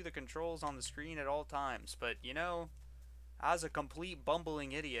tells you the controls on the screen at all times, but you know, as a complete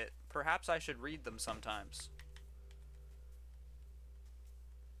bumbling idiot, perhaps I should read them sometimes.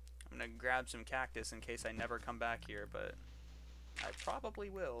 I'm gonna grab some cactus in case I never come back here, but I probably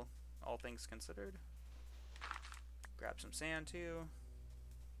will, all things considered. Grab some sand too,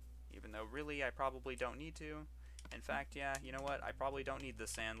 even though really I probably don't need to. In fact, yeah, you know what? I probably don't need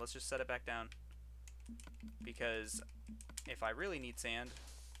this sand. Let's just set it back down. Because if I really need sand,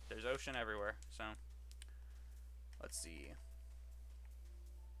 there's ocean everywhere. So, let's see.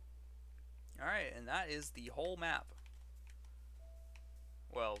 Alright, and that is the whole map.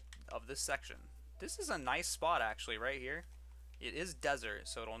 Well, of this section. This is a nice spot, actually, right here. It is desert,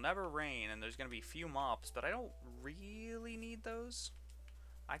 so it'll never rain, and there's going to be few mobs, but I don't really need those.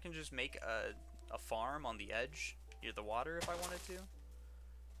 I can just make a farm on the edge near the water if I wanted to.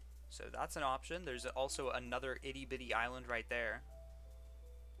 So that's an option. There's also another itty-bitty island right there.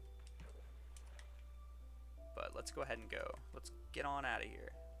 But let's go ahead and go. Let's get on out of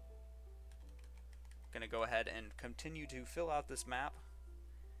here. Gonna go ahead and continue to fill out this map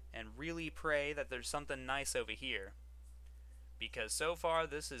and really pray that there's something nice over here. Because so far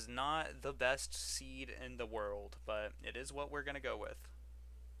this is not the best seed in the world, but it is what we're gonna go with.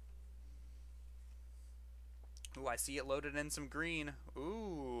 Ooh, I see it loaded in some green.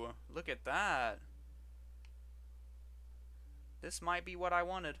 Ooh, look at that. This might be what I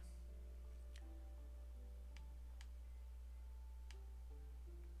wanted.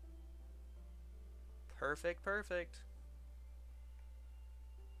 Perfect, perfect.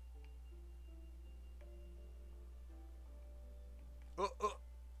 Ooh,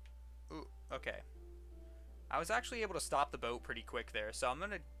 okay. I was actually able to stop the boat pretty quick there, so I'm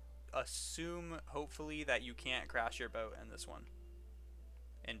gonna assume, hopefully, that you can't crash your boat in this one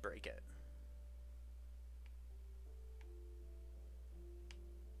and break it.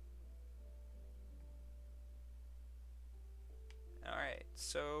 Alright,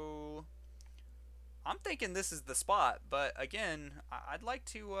 so I'm thinking this is the spot, but again, I'd like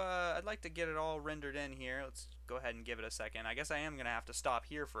to get it all rendered in here. Let's go ahead and give it a second. I guess I am gonna have to stop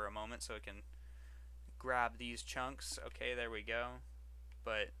here for a moment so it can grab these chunks. Okay, there we go.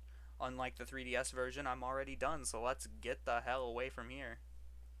 But unlike the 3DS version, I'm already done, so let's get the hell away from here.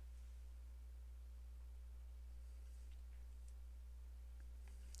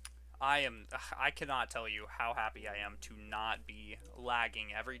 I cannot tell you how happy I am to not be lagging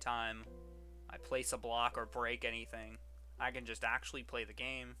every time I place a block or break anything. I can just actually play the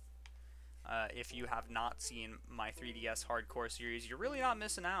game. If you have not seen my 3DS hardcore series, you're really not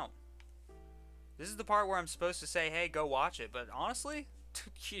missing out. This is the part where I'm supposed to say, hey, go watch it, but honestly,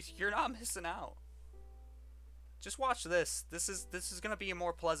 you're not missing out. Just watch this. This is gonna be a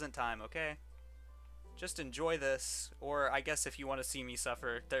more pleasant time, okay? Just enjoy this, or I guess if you want to see me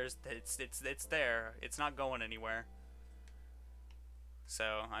suffer, it's there. It's not going anywhere.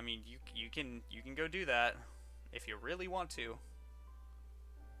 So I mean, you can go do that if you really want to.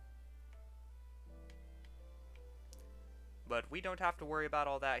 But we don't have to worry about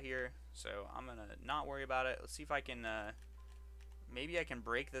all that here, so I'm gonna not worry about it. Let's see if I can maybe I can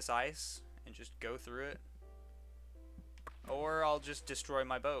break this ice and just go through it, or I'll just destroy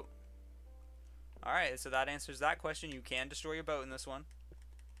my boat. Alright, so that answers that question. You can destroy your boat in this one.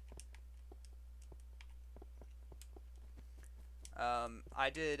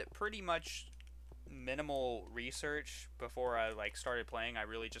 I did pretty much minimal research before I started playing. I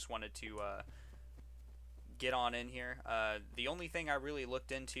really just wanted to get on in here. The only thing I really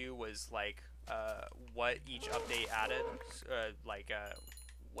looked into was what each update added,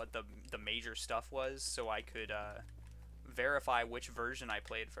 what the major stuff was, so I could verify which version I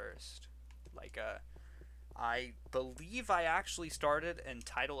played first. I believe I actually started in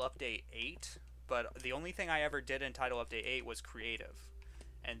Title Update 8, but the only thing I ever did in Title Update 8 was creative,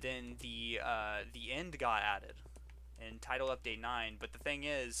 and then the end got added in Title Update 9. But the thing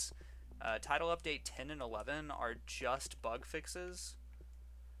is, Title Update 10 and 11 are just bug fixes,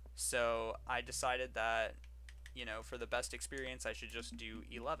 so I decided that, you know, for the best experience I should just do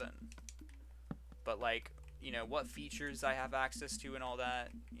 11. But you know, what features I have access to and all that,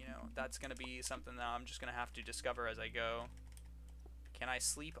 you know, that's going to be something that I'm just going to have to discover as I go. Can I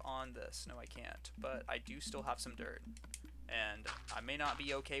sleep on this? No, I can't, but I do still have some dirt. And I may not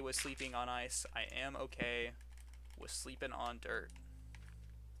be okay with sleeping on ice. I am okay with sleeping on dirt.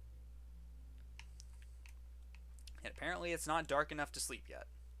 And apparently it's not dark enough to sleep yet.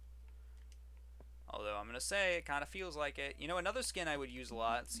 Although I'm going to say it kind of feels like it. You know, another skin I would use a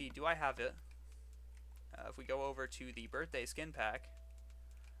lot. Let's see, do I have it? If we go over to the birthday skin pack.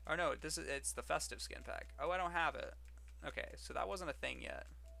 Oh no, it's the festive skin pack. Oh, I don't have it. Okay, so that wasn't a thing yet.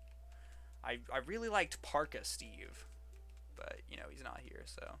 I really liked Parka Steve. But, you know, he's not here,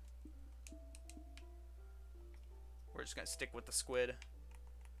 so. We're just going to stick with the squid.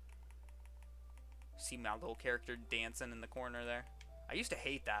 See my little character dancing in the corner there. I used to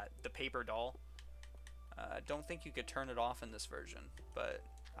hate that, the paper doll. I don't think you could turn it off in this version. But,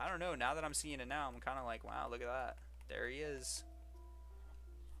 I don't know, now that I'm seeing it now, I'm kind of like, wow, look at that. There he is.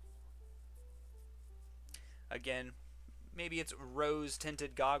 Again, maybe it's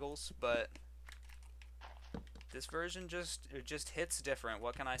rose-tinted goggles, but this version just hits different.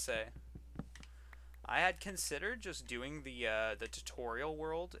 What can I say? I had considered just doing the tutorial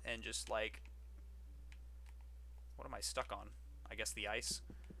world and just like, what am I stuck on? I guess the ice.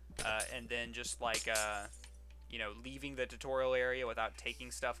 And then just like you know, leaving the tutorial area without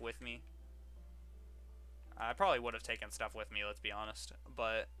taking stuff with me. I probably would have taken stuff with me, let's be honest,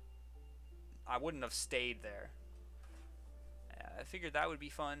 but I wouldn't have stayed there. I figured that would be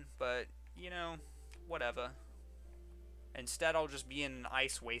fun, but you know, whatever. Instead, I'll just be in an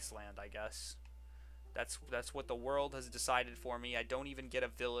ice wasteland, I guess. That's what the world has decided for me. I don't even get a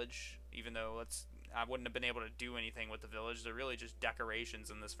village, even though I wouldn't have been able to do anything with the village. They're really just decorations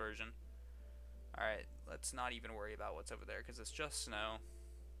in this version. Alright, let's not even worry about what's over there, because it's just snow.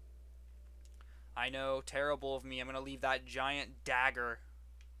 I know, terrible of me. I'm going to leave that giant dagger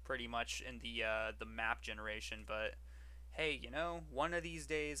pretty much in the map generation, but hey, you know, one of these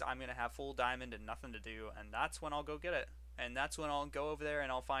days I'm going to have full diamond and nothing to do, and that's when I'll go get it. And that's when I'll go over there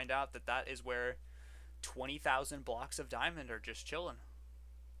and I'll find out that that is where 20,000 blocks of diamond are just chilling.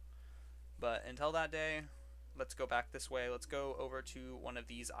 But until that day, let's go back this way. Let's go over to one of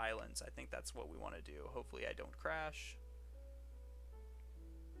these islands. I think that's what we want to do. Hopefully I don't crash.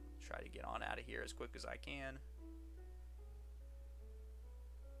 Try to get on out of here as quick as I can.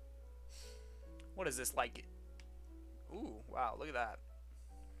 What is this like? Ooh, wow, look at that.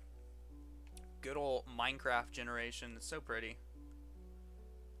 Good old Minecraft generation. It's so pretty.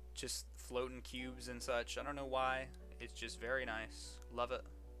 Just floating cubes and such. I don't know why. It's just very nice. Love it.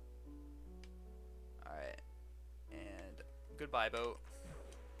 Alright. And goodbye, boat.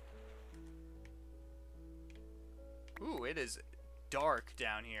 Ooh, it is dark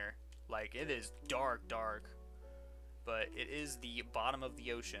down here. Like, it is dark, dark. But it is the bottom of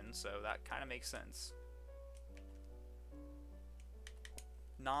the ocean, so that kind of makes sense.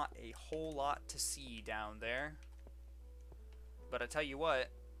 Not a whole lot to see down there. But I tell you what,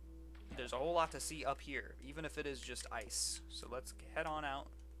 there's a whole lot to see up here, even if it is just ice. So let's head on out.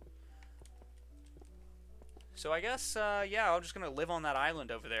 So I guess, yeah, I'm just going to live on that island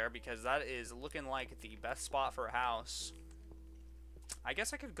over there, because that is looking like the best spot for a house. I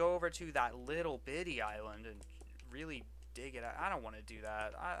guess I could go over to that little bitty island and really dig it out. I don't want to do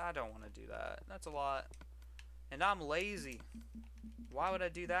that. I don't want to do that. That's a lot. And I'm lazy. Why would I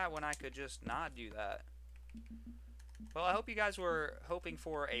do that when I could just not do that? Well, I hope you guys were hoping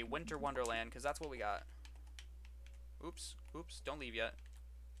for a winter wonderland, because that's what we got. Oops. Oops. Don't leave yet.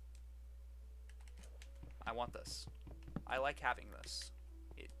 I want this. I like having this.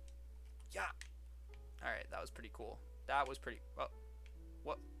 Yeah. Alright, that was pretty cool. That was pretty... Oh.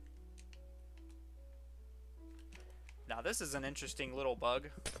 What? Now, this is an interesting little bug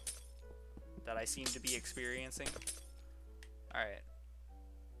that I seem to be experiencing. Alright.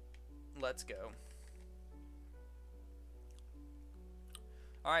 Let's go.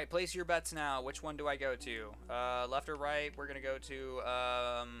 Alright, place your bets now. Which one do I go to? Left or right? We're gonna go to,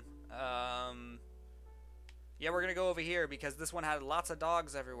 yeah, we're gonna go over here because this one had lots of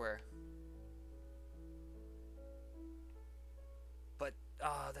dogs everywhere. But,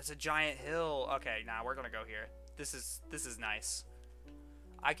 oh, that's a giant hill. Okay, nah, we're gonna go here. This is nice.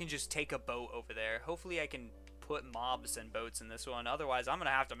 I can just take a boat over there. Hopefully I can put mobs and boats in this one. Otherwise, I'm gonna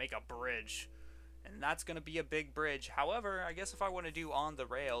have to make a bridge. And that's gonna be a big bridge. However, I guess if I want to do on the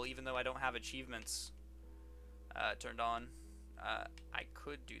rail, even though I don't have achievements turned on, I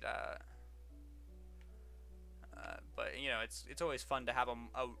could do that. But you know, it's always fun to have a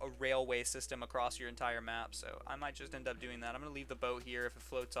railway system across your entire map. So I might just end up doing that. I'm gonna leave the boat here. If it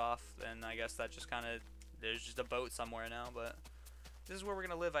floats off, then I guess that just kind of there's just a boat somewhere now, but this is where we're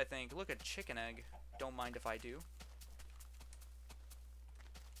gonna live, I think. Look, a chicken egg. Don't mind if I do.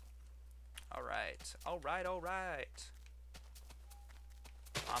 Alright. Alright, alright.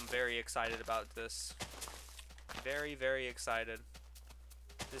 I'm very excited about this. Very, very excited.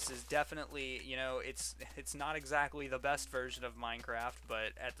 This is definitely, you know, it's not exactly the best version of Minecraft,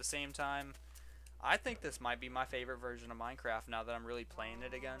 but at the same time, I think this might be my favorite version of Minecraft now that I'm really playing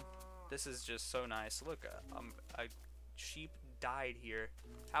it again. This is just so nice. Look, a sheep died here.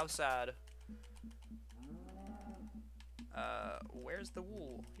 How sad. Where's the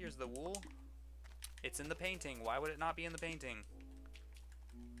wool? Here's the wool. It's in the painting. Why would it not be in the painting?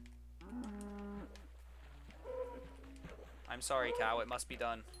 I'm sorry, cow. It must be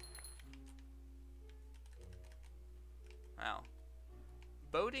done. Wow.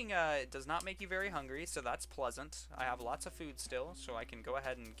 Boating does not make you very hungry, so that's pleasant. I have lots of food still, so I can go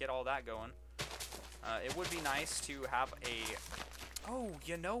ahead and get all that going. It would be nice to have a... Oh,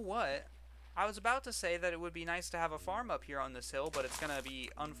 you know what? I was about to say that it would be nice to have a farm up here on this hill, but it's going to be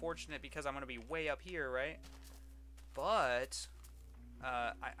unfortunate because I'm going to be way up here, right? But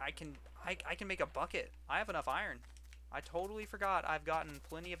I can make a bucket. I have enough iron. I totally forgot I've gotten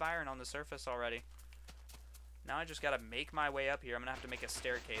plenty of iron on the surface already. Now I just gotta make my way up here. I'm gonna have to make a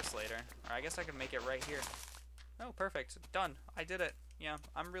staircase later. Or I guess I could make it right here. Oh, perfect. Done. I did it. Yeah,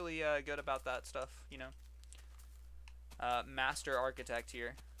 I'm really good about that stuff, you know. Master architect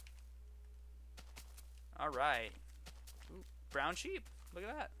here. Alright. Brown sheep. Look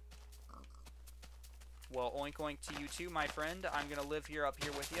at that. Well, oink oink to you too, my friend. I'm gonna live here up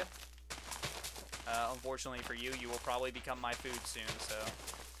here with you. Unfortunately for you, you will probably become my food soon, so...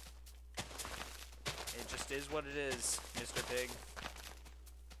 It just is what it is, Mr. Pig.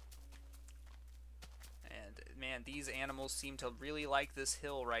 And, man, these animals seem to really like this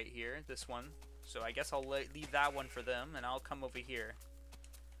hill right here, this one. So I guess I'll leave that one for them, and I'll come over here.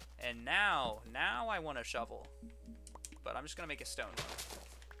 And now I want a shovel. But I'm just going to make a stone one.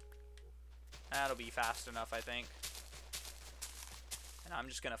 That'll be fast enough, I think. And I'm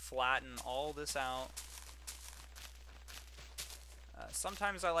just going to flatten all this out.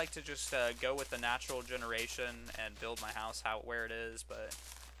 Sometimes I like to just go with the natural generation and build my house where it is, but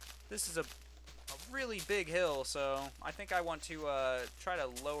this is a really big hill, so I think I want to try to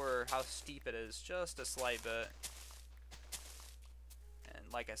lower how steep it is just a slight bit. And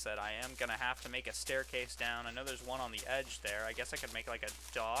like I said, I am going to have to make a staircase down. I know there's one on the edge there. I guess I could make like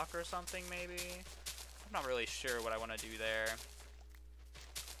a dock or something maybe. I'm not really sure what I want to do there.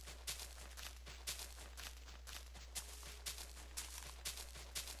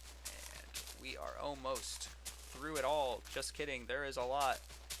 We are almost through it all. Just kidding. There is a lot.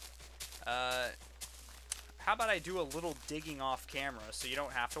 How about I do a little digging off camera so you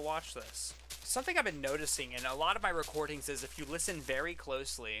don't have to watch this? Something I've been noticing in a lot of my recordings is if you listen very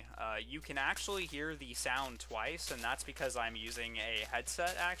closely, you can actually hear the sound twice, and that's because I'm using a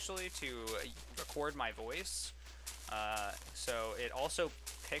headset actually to record my voice. So it also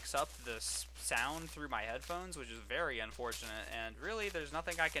picks up this sound through my headphones, which is very unfortunate, and really there's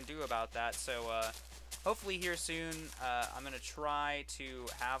nothing I can do about that. So hopefully here soon I'm gonna try to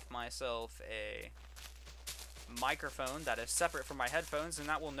have myself a microphone that is separate from my headphones, and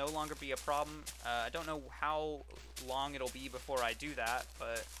that will no longer be a problem. I don't know how long it'll be before I do that,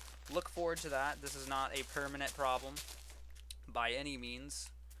 but look forward to that. This is not a permanent problem by any means.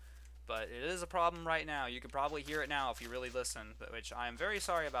 But it is a problem right now. You can probably hear it now if you really listen, which I am very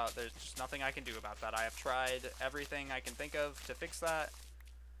sorry about. There's just nothing I can do about that. I have tried everything I can think of to fix that.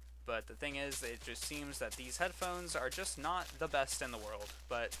 But the thing is, it just seems that these headphones are just not the best in the world.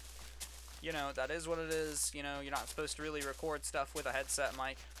 But, you know, that is what it is. You know, you're not supposed to really record stuff with a headset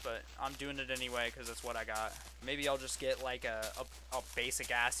mic, but I'm doing it anyway because it's what I got. Maybe I'll just get like a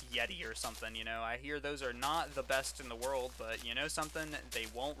basic-ass Yeti or something, you know. I hear those are not the best in the world, but you know something? They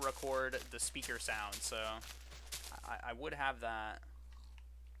won't record the speaker sound, so I would have that.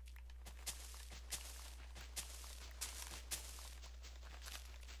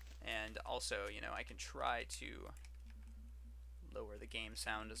 And also, you know, I can try to lower the game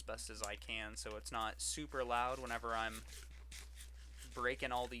sound as best as I can so it's not super loud whenever I'm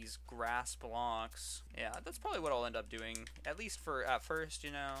breaking all these grass blocks. Yeah, that's probably what I'll end up doing, at least for at first,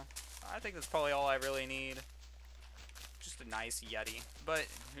 you know. I think that's probably all I really need. Just a nice Yeti. But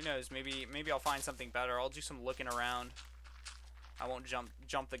who knows, maybe I'll find something better. I'll do some looking around. I won't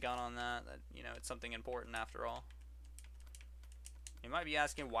jump the gun on that. You know, it's something important after all. You might be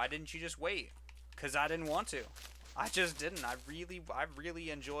asking, why didn't you just wait? Because I didn't want to. I just didn't. I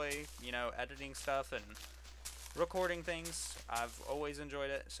really enjoy, you know, editing stuff and recording things. I've always enjoyed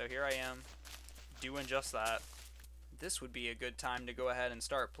it, so here I am doing just that. This would be a good time to go ahead and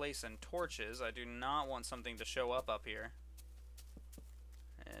start placing torches. I do not want something to show up here.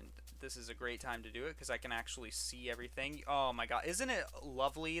 And this is a great time to do it because I can actually see everything. Oh my god, isn't it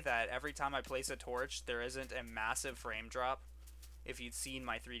lovely that every time I place a torch, there isn't a massive frame drop? If you'd seen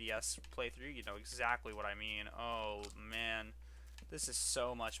my 3DS playthrough, you know exactly what I mean. Oh man, this is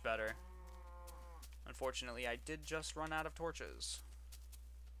so much better. Unfortunately, I did just run out of torches.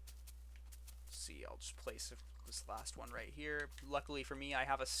 Let's see, I'll just place this last one right here. Luckily for me, I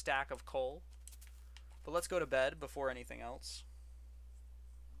have a stack of coal. But let's go to bed before anything else.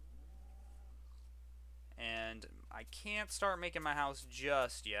 And I can't start making my house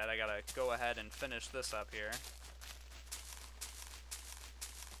just yet. I gotta go ahead and finish this up here.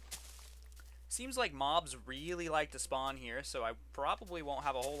 Seems like mobs really like to spawn here, so I probably won't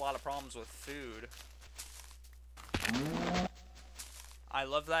have a whole lot of problems with food. I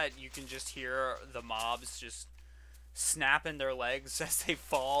love that you can just hear the mobs just snapping their legs as they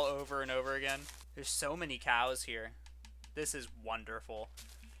fall over and over again. There's so many cows here. This is wonderful.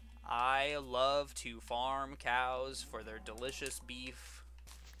 I love to farm cows for their delicious beef.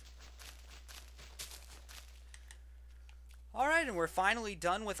 Alright, and we're finally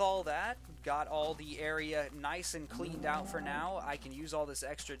done with all that. Got all the area nice and cleaned out for now. I can use all this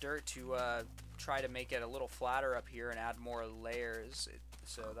extra dirt to try to make it a little flatter up here and add more layers.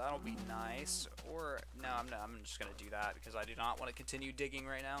 So that'll be nice. Or, no, I'm just going to do that because I do not want to continue digging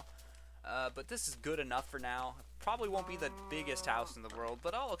right now. But this is good enough for now. Probably won't be the biggest house in the world,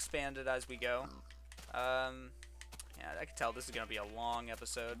 but I'll expand it as we go. Yeah, I can tell this is going to be a long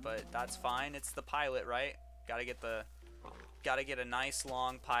episode, but that's fine. It's the pilot, right? Gotta get a nice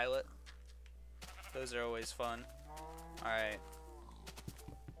long pilot. Those are always fun. Alright.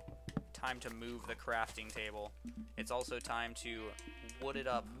 Time to move the crafting table. It's also time to wood it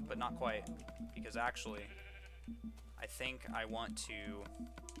up, but not quite. Because actually, I think I want to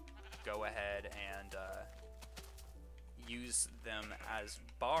go ahead and use them as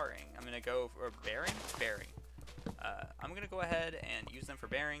barring. I'm going to go for bearing? Bearing. I'm going to go ahead and use them for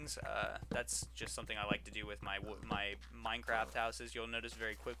bearings. That's just something I like to do with my Minecraft houses. You'll notice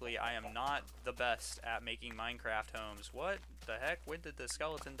very quickly I am not the best at making Minecraft homes. What the heck? When did the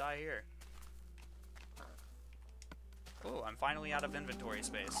skeleton die here? Oh, I'm finally out of inventory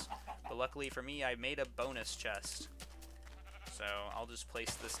space. But luckily for me, I made a bonus chest. So I'll just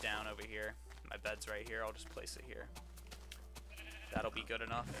place this down over here. My bed's right here. I'll just place it here. That'll be good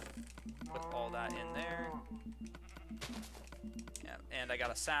enough. Put all that in there. Yeah, and I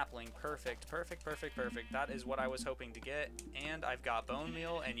got a sapling. Perfect, perfect, perfect, perfect. That is what I was hoping to get. And I've got bone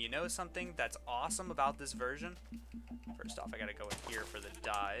meal. And you know something that's awesome about this version? First off, I gotta go in here for the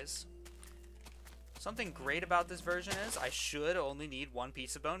dyes. Something great about this version is I should only need one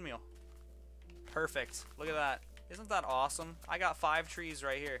piece of bone meal. Perfect. Look at that. Isn't that awesome? I got 5 trees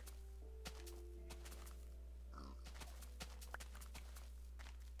right here.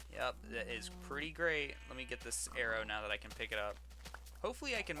 Yep, that is pretty great. Let me get this arrow now that I can pick it up.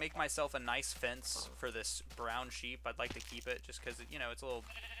 Hopefully I can make myself a nice fence for this brown sheep. I'd like to keep it just because, you know, it's a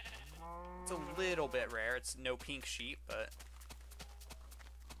little bit rare. It's no pink sheep, but...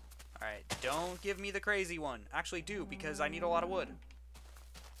 Alright, don't give me the crazy one. Actually do, because I need a lot of wood.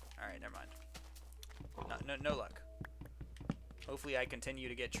 Alright, never mind. No luck. Hopefully I continue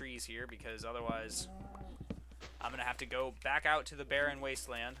to get trees here, because otherwise I'm gonna have to go back out to the barren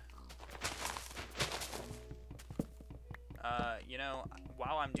wasteland. You know,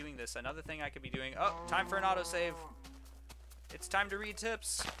 while I'm doing this, another thing I could be doing... Oh, time for an autosave. It's time to read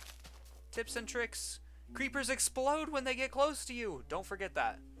tips. Tips and tricks. Creepers explode when they get close to you. Don't forget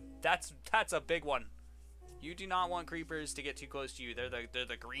that. That's a big one. You do not want creepers to get too close to you. They're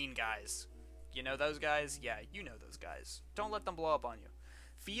the green guys. You know those guys? Yeah, you know those guys. Don't let them blow up on you.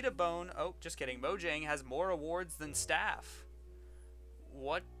 Feed a bone. Oh, just kidding. Mojang has more awards than staff.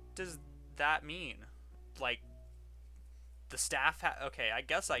 What does that mean? Like, the staff okay, I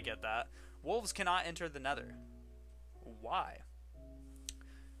guess I get that. Wolves cannot enter the nether. Why?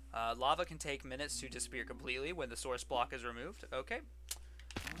 Lava can take minutes to disappear completely when the source block is removed. Okay.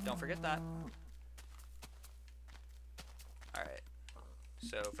 Don't forget that. Alright.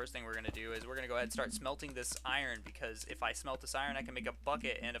 So first thing we're going to do is we're going to go ahead and start smelting this iron, because if I smelt this iron I can make a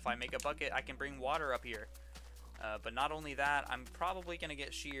bucket, and if I make a bucket I can bring water up here. But not only that, I'm probably going to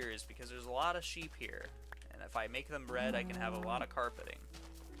get shears because there's a lot of sheep here. And if I make them red I can have a lot of carpeting.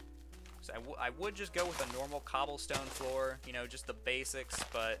 So I would just go with a normal cobblestone floor, you know, just the basics,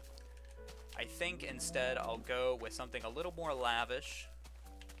 but I think instead I'll go with something a little more lavish,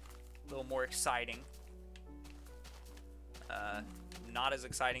 a little more exciting. not as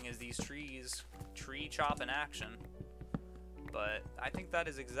exciting as these trees. Tree chop in action. But I think that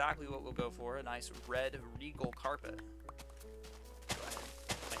is exactly what we'll go for. A nice red regal carpet. Go ahead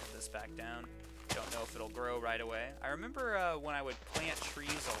and plant this back down. Don't know if it'll grow right away. I remember when I would plant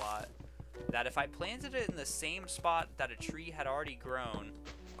trees a lot, that if I planted it in the same spot that a tree had already grown,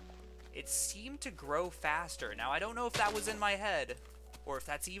 it seemed to grow faster. Now, I don't know if that was in my head, or if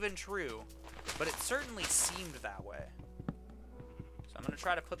that's even true, but it certainly seemed that way. So I'm going to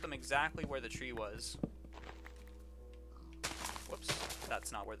try to put them exactly where the tree was. Whoops,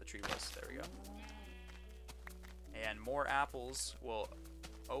 that's not where the tree was. There we go. And more apples will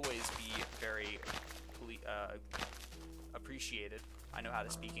always be very appreciated. I know how to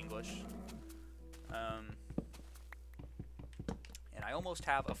speak English. And I almost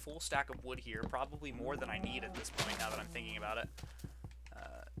have a full stack of wood here, probably more than I need at this point now that I'm thinking about it.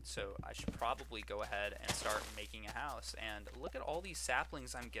 So I should probably go ahead and start making a house. And look at all these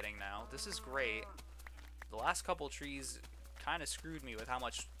saplings I'm getting now. This is great. The last couple trees kind of screwed me with how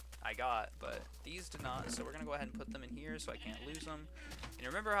much I got, but these did not, so we're gonna go ahead and put them in here so I can't lose them. And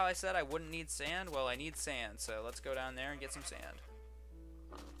remember how I said I wouldn't need sand? Well, I need sand, so let's go down there and get some sand.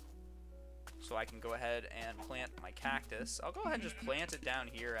 So I can go ahead and plant my cactus. I'll go ahead and just plant it down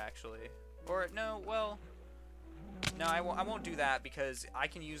here, actually. Or, no, well, no, I won't do that because I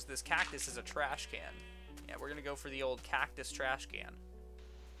can use this cactus as a trash can. Yeah, we're gonna go for the old cactus trash can.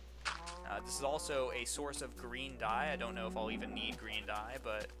 This is also a source of green dye. I don't know if I'll even need green dye,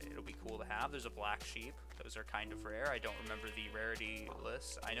 but it'll be cool to have. There's a black sheep. Those are kind of rare. I don't remember the rarity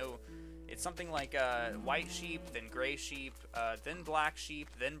list. I know it's something like white sheep, then gray sheep, then black sheep,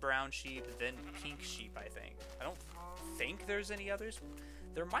 then brown sheep, then pink sheep, I think. I don't think there's any others.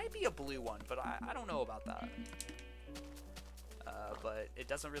 There might be a blue one, but I don't know about that. But it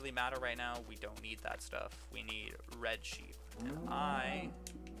doesn't really matter right now. We don't need that stuff. We need red sheep. And I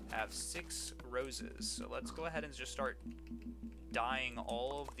have 6 roses, so let's go ahead and just start dyeing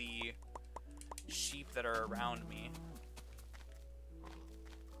all of the sheep that are around me.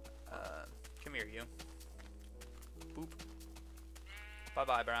 Come here, you. Boop.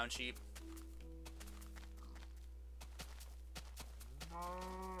 Bye-bye, brown sheep.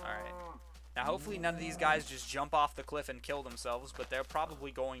 Alright. Now, hopefully none of these guys just jump off the cliff and kill themselves, but they're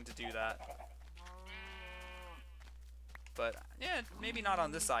probably going to do that. But, yeah, maybe not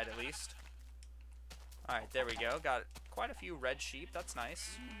on this side, at least. Alright, there we go. Got quite a few red sheep. That's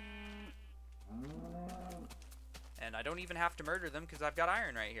nice. And I don't even have to murder them because I've got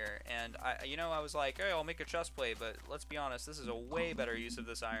iron right here. And, I was like, hey, I'll make a chest plate, but let's be honest, this is a way better use of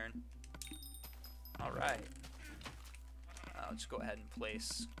this iron. Alright. Let's go ahead and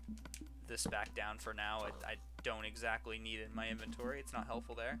place this back down for now. I don't exactly need it in my inventory. It's not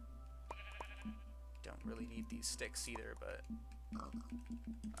helpful there. Don't really need these sticks either, but...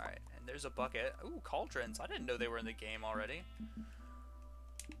 Alright, and there's a bucket. Ooh, cauldrons. I didn't know they were in the game already.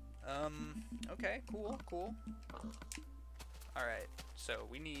 Okay, cool. Alright, so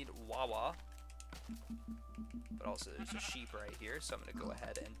we need Wawa. But also there's a sheep right here, so I'm going to go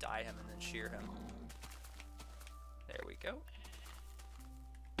ahead and dye him and then shear him. There we go.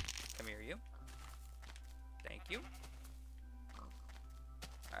 Come here, you. Thank you.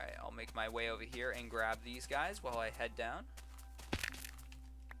 Alright, I'll make my way over here and grab these guys while I head down.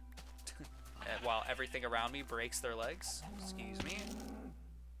 While everything around me breaks their legs. Excuse me.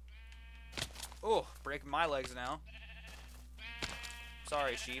 Oh, breaking my legs now.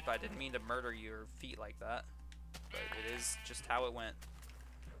 Sorry, sheep. I didn't mean to murder your feet like that. But it is just how it went.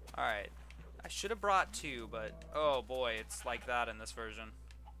 Alright. I should have brought 2, but oh boy, it's like that in this version.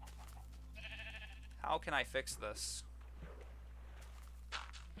 How can I fix this?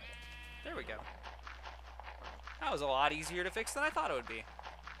 There we go. That was a lot easier to fix than I thought it would be.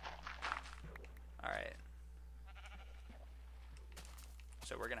 Alright.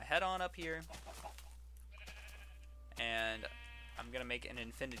 So we're going to head on up here. And I'm going to make an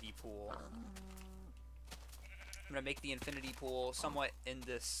infinity pool. I'm going to make the infinity pool somewhat in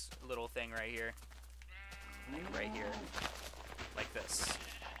this little thing right here. Like right here. Like this.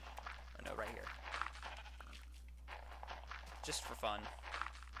 Or no, right here. Just for fun.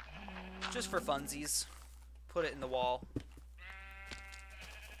 Just for funsies. Put it in the wall.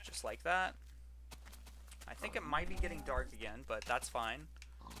 Just like that. I think it might be getting dark again, but that's fine.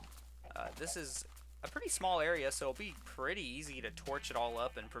 This is a pretty small area, so it'll be pretty easy to torch it all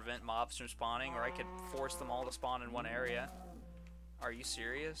up and prevent mobs from spawning, or I could force them all to spawn in one area. Are you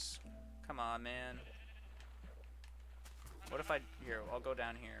serious? Come on, man. What if here, I'll go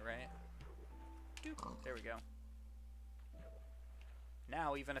down here, right? Doop. There we go.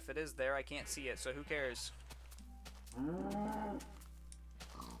 Now, even if it is there, I can't see it, so who cares?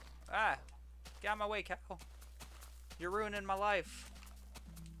 Ah! Get out of my way, cow. You're ruining my life.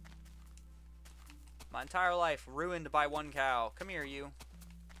 My entire life ruined by one cow. Come here, you.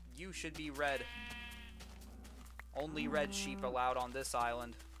 You should be red. Only red sheep allowed on this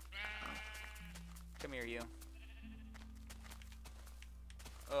island. Come here, you.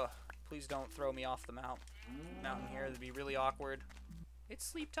 Ugh. Please don't throw me off the mountain here. That'd be really awkward. It's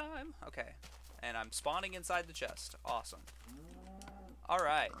sleep time. Okay. And I'm spawning inside the chest. Awesome.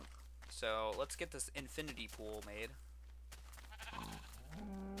 Alright. So, let's get this infinity pool made.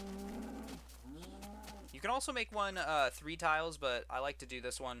 You can also make one 3 tiles, but I like to do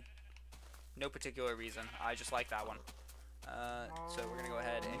this one. No particular reason. I just like that one. So we're going to go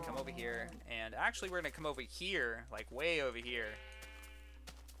ahead and come over here. And actually, we're going to come over here, like way over here.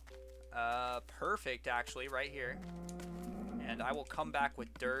 Perfect, actually, right here. And I will come back with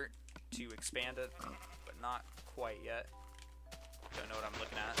dirt to expand it, but not quite yet. Don't know what I'm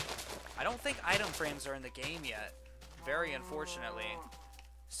looking at. I don't think item frames are in the game yet, very unfortunately.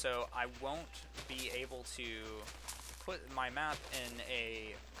 So I won't be able to put my map in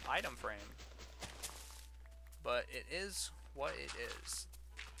a item frame. But it is what it is.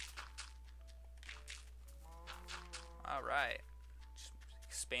 Alright. Just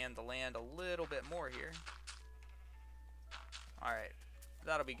expand the land a little bit more here. Alright.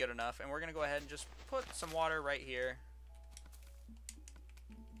 That'll be good enough. And we're going to go ahead and just put some water right here.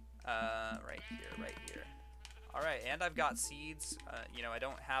 Right here. Alright, and I've got seeds. You know, I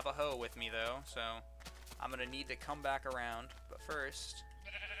don't have a hoe with me, though, so I'm going to need to come back around. But first,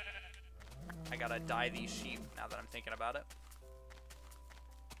 I got to dye these sheep, now that I'm thinking about it.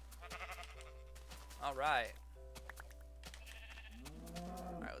 Alright.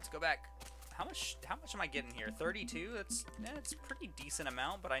 Alright, let's go back. How much am I getting here? 32? It's a pretty decent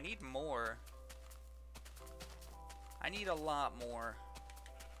amount, but I need more. I need a lot more.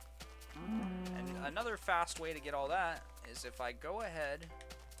 And another fast way to get all that is if I go ahead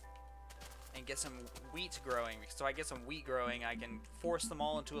and get some wheat growing. So I get some wheat growing, I can force them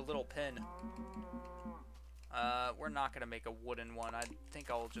all into a little pen. We're not going to make a wooden one. I think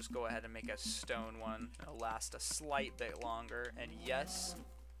I'll just go ahead and make a stone one. It'll last a slight bit longer. And yes,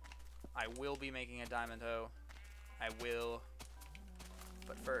 I will be making a diamond hoe. I will.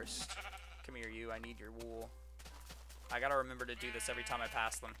 But first, come here, you. I need your wool. I got to remember to do this every time I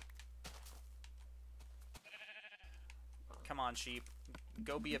pass them. Come on, sheep.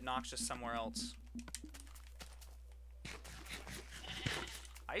 Go be obnoxious somewhere else.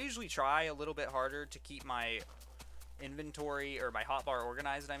 I usually try a little bit harder to keep my inventory, or my hotbar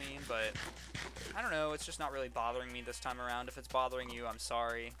organized, I mean, but I don't know, it's just not really bothering me this time around. If it's bothering you, I'm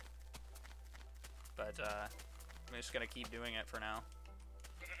sorry. But, I'm just gonna keep doing it for now.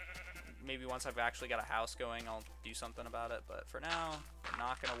 Maybe once I've actually got a house going, I'll do something about it, but for now, I'm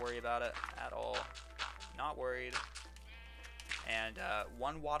not gonna worry about it at all. Not worried. And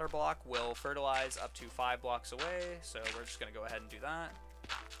one water block will fertilize up to 5 blocks away, so we're just going to go ahead and do that.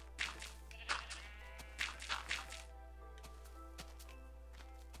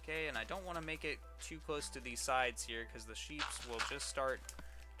 Okay, and I don't want to make it too close to these sides here because the sheep will just start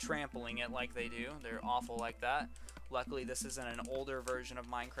trampling it like they do. They're awful like that. Luckily, this isn't an older version of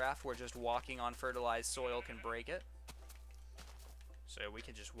Minecraft where just walking on fertilized soil can break it. So we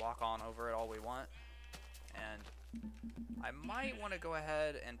can just walk on over it all we want. And I might want to go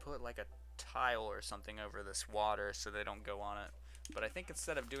ahead and put like a tile or something over this water so they don't go on it. But I think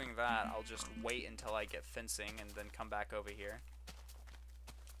instead of doing that, I'll just wait until I get fencing and then come back over here.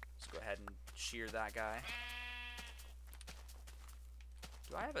 Let's go ahead and shear that guy.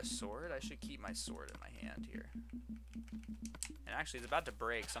 Do I have a sword? I should keep my sword in my hand here. And actually, it's about to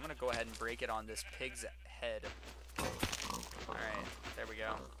break, so I'm going to go ahead and break it on this pig's head. Alright, there we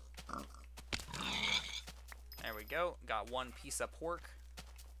go. There we go. Got one piece of pork.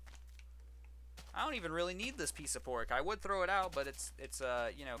 I don't even really need this piece of pork. I would throw it out, but it's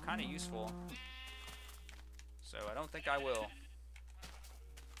you know, kind of useful. So I don't think I will.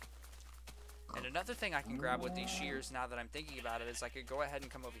 And another thing I can grab with these shears, now that I'm thinking about it, is I could go ahead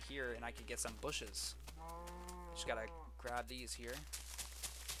and come over here and I could get some bushes. Just gotta grab these here.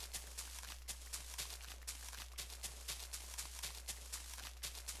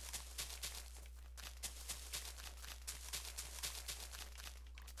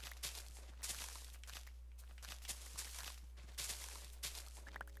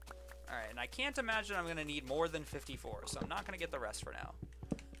 Alright, and I can't imagine I'm going to need more than 54, so I'm not going to get the rest for now.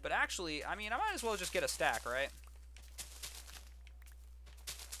 But actually, I mean, I might as well just get a stack, right?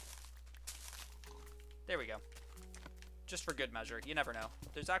 There we go. Just for good measure. You never know.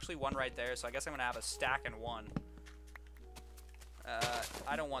 There's actually one right there, so I guess I'm going to have a stack and one.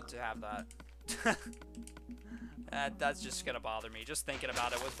 I don't want to have that. That's just gonna bother me. Just thinking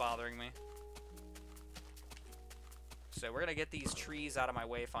about it was bothering me. So we're gonna get these trees out of my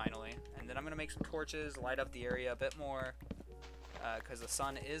way finally. And then I'm gonna make some torches, light up the area a bit more. Because the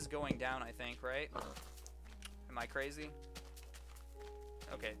sun is going down, I think, right? Am I crazy?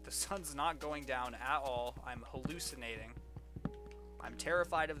 Okay, the sun's not going down at all. I'm hallucinating. I'm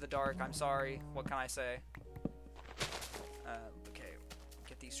terrified of the dark. I'm sorry. What can I say? Okay,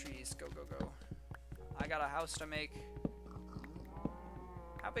 get these trees. Go, go, go. I got a house to make.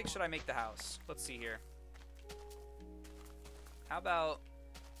 How big should I make the house? Let's see here. How about...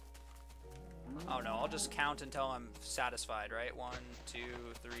 Oh no, I'll just count until I'm satisfied, right? 1, 2,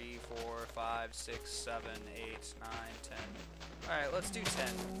 3, 4, 5, 6, 7, 8, 9, 10. Alright, let's do 10.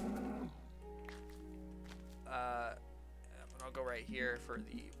 I'll go right here for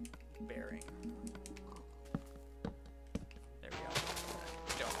the bearing. There we go.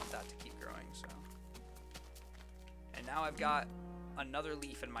 Don't want that to keep growing, so. And now I've got another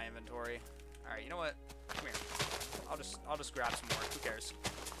leaf in my inventory. Alright, you know what? Come here. I'll just grab some more. Who cares?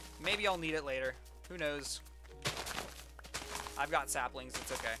 Maybe I'll need it later. Who knows? I've got saplings.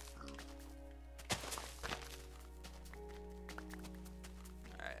 It's okay.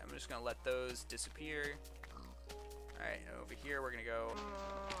 Alright, I'm just going to let those disappear. Alright, over here we're going to go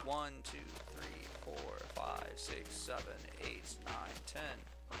 1, 2, 3, 4, 5, 6, 7, 8, 9, 10.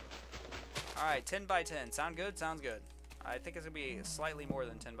 Alright, 10 by 10. Sound good? Sounds good. I think it's going to be slightly more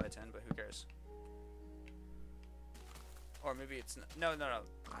than 10 by 10, but who cares? Or maybe it's... No.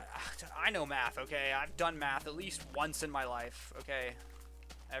 I know math, okay? I've done math at least once in my life, okay?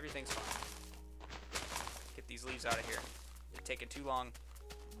 Everything's fine. Get these leaves out of here. It's taking too long.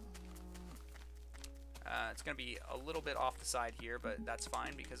 It's going to be a little bit off the side here, but that's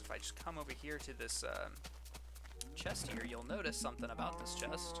fine, because if I just come over here to this chest here, you'll notice something about this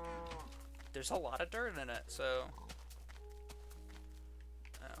chest. There's a lot of dirt in it, so...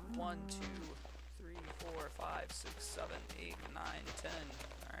 1, 2... 3, 4, 5, 6, 7, 8, 9, 10.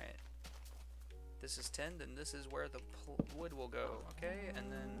 Alright. This is 10, then this is where the wood will go. Okay,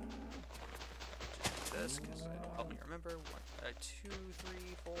 and then just do this because it'll help me remember. 1, 2,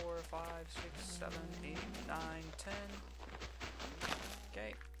 3, 4, 5, 6, 7, 8, 9, 10.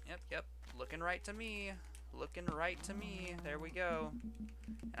 Okay, yep. Looking right to me. Looking right to me. There we go.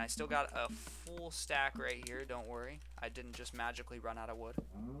 And I still got a full stack right here, don't worry. I didn't just magically run out of wood.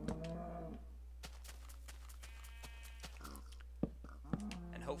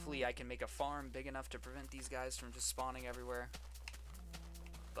 Hopefully I can make a farm big enough to prevent these guys from just spawning everywhere.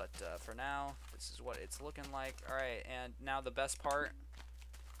 But for now, this is what it's looking like. Alright, and now the best part.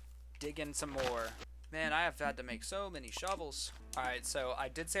 Dig in some more. Man, I have had to make so many shovels. Alright, so I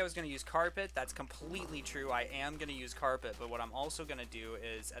did say I was going to use carpet. That's completely true. I am going to use carpet. But what I'm also going to do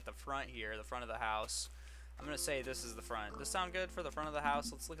is at the front here, the front of the house, I'm going to say this is the front. Does this sound good for the front of the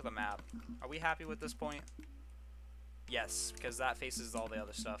house? Let's look at the map. Are we happy with this point? Yes, because that faces all the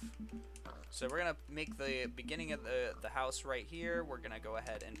other stuff. So we're going to make the beginning of the house right here. We're going to go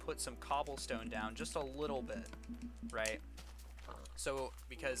ahead and put some cobblestone down just a little bit, right? So,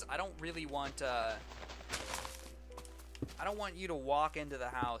 because I don't really want, I don't want you to walk into the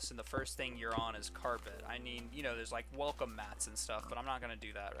house and the first thing you're on is carpet. I mean, you know, there's like welcome mats and stuff, but I'm not going to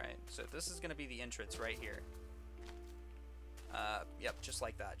do that, right? So this is going to be the entrance right here. Yep, just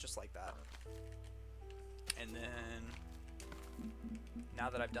like that, just like that. And then, now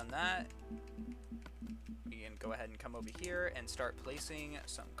that I've done that, we can go ahead and come over here and start placing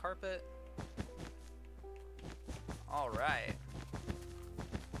some carpet. Alright.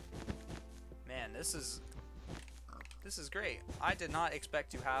 Man, this is great. I did not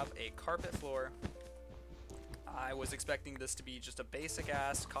expect to have a carpet floor. I was expecting this to be just a basic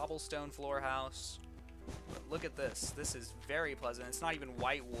ass cobblestone floor house. But look at this. This is very pleasant. It's not even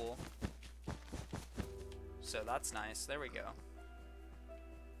white wool. So that's nice. There we go.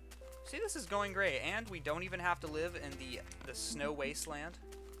 See, this is going great, and we don't even have to live in the snow wasteland,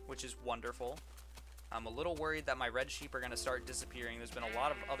 which is wonderful. I'm a little worried that my red sheep are going to start disappearing. There's been a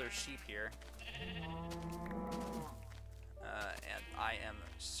lot of other sheep here. And I am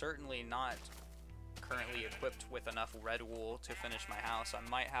certainly not currently equipped with enough red wool to finish my house. I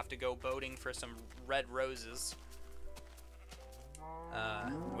might have to go boating for some red roses.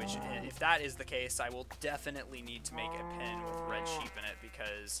 Which, if that is the case, I will definitely need to make a pen with red sheep in it,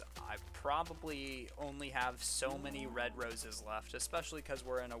 because I probably only have so many red roses left, especially because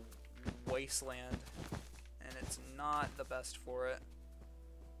we're in a wasteland, and it's not the best for it.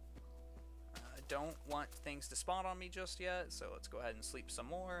 I don't want things to spawn on me just yet, so let's go ahead and sleep some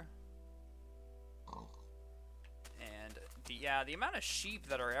more. And the amount of sheep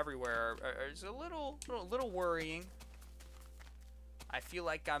that are everywhere is a little worrying. I feel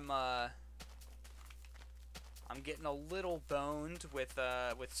like I'm getting a little boned with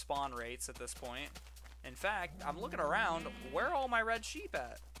spawn rates at this point. In fact, I'm looking around. Where are all my red sheep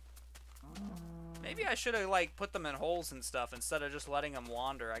at? Maybe I should have like put them in holes and stuff instead of just letting them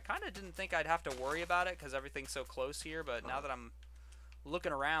wander. I kind of didn't think I'd have to worry about it because everything's so close here, but now that I'm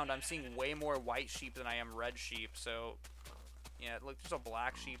looking around, I'm seeing way more white sheep than I am red sheep. So yeah, look, there's a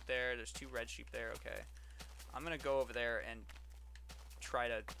black sheep there. There's 2 red sheep there. Okay, I'm gonna go over there and try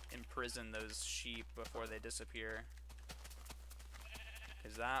to imprison those sheep before they disappear,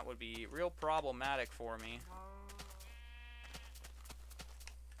 because that would be real problematic for me.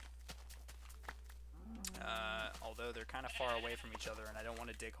 Although they're kind of far away from each other and I don't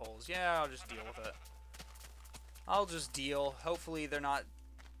want to dig holes. Yeah, I'll just deal with it. I'll just deal. Hopefully they're not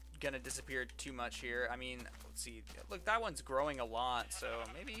gonna disappear too much here. I mean, let's see. Look, that one's growing a lot, so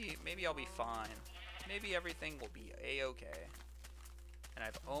maybe I'll be fine. Maybe everything will be a-okay. And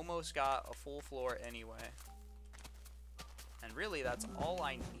I've almost got a full floor anyway. And really, that's all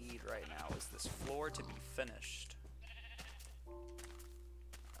I need right now is this floor to be finished.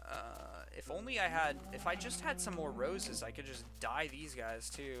 If I just had some more roses, I could just dye these guys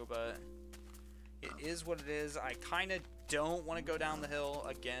too, but it is what it is. I kind of don't want to go down the hill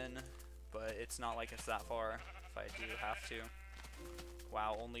again, but it's not like it's that far if I do have to.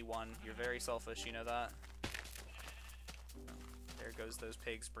 Wow, only one. You're very selfish, you know that? There goes those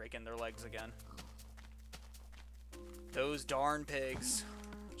pigs breaking their legs again. Those darn pigs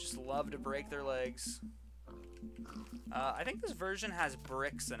just love to break their legs. I think this version has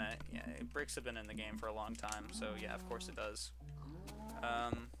bricks in it. Yeah, bricks have been in the game for a long time, so yeah, of course it does.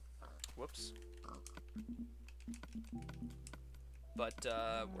 Whoops. But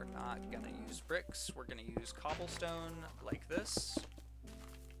we're not gonna use bricks. We're gonna use cobblestone like this,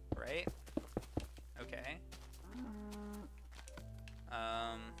 right? Okay.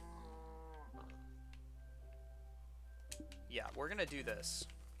 Yeah, we're gonna do this.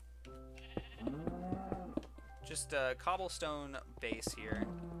 Just a cobblestone base here.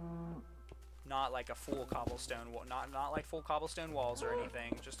 Not like a full cobblestone, not like full cobblestone walls or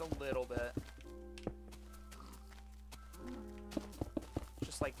anything. Just a little bit.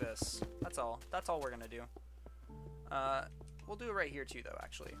 Just like this. That's all. That's all we're gonna do. We'll do it right here too, though.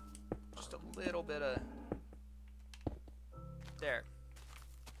 Actually, just a little bit of there.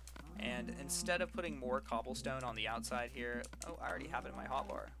 And instead of putting more cobblestone on the outside here, oh, I already have it in my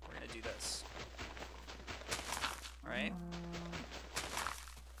hotbar. We're gonna do this. All right.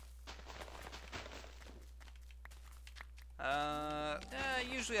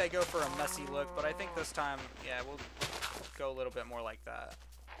 Usually I go for a messy look, but I think this time, yeah, we'll go a little bit more like that.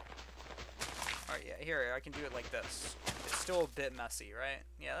 All right, yeah, here, I can do it like this. It's still a bit messy, right?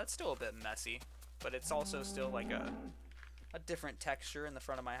 Yeah, that's still a bit messy, but it's also still like a different texture in the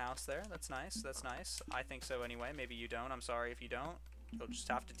front of my house there. That's nice, that's nice. I think so anyway. Maybe you don't. I'm sorry if you don't. You'll just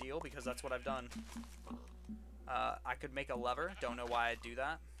have to deal because that's what I've done. I could make a lever. Don't know why I'd do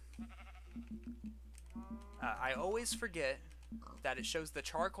that. I always forget that it shows the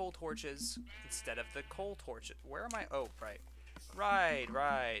charcoal torches instead of the coal torches. Where am I? Oh, right.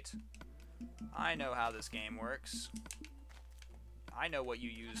 Right. I know how this game works. I know what you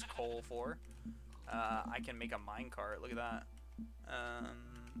use coal for. I can make a minecart. Look at that.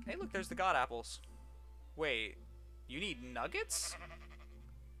 Hey, look, there's the god apples. Wait, you need nuggets?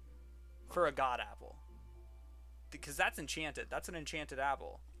 For a god apple. Because that's enchanted. That's an enchanted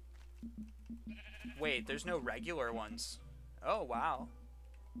apple. Wait, there's no regular ones. Oh, wow.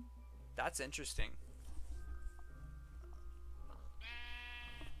 That's interesting.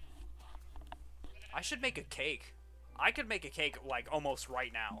 I should make a cake. I could make a cake, like, almost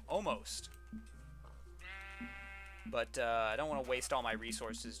right now. Almost. But I don't want to waste all my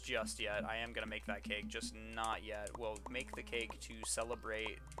resources just yet. I am going to make that cake, just not yet. We'll make the cake to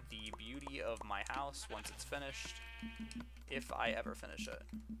celebrate the beauty of my house once it's finished, if I ever finish it.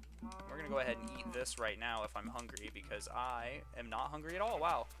 We're going to go ahead and eat this right now if I'm hungry, because I am not hungry at all.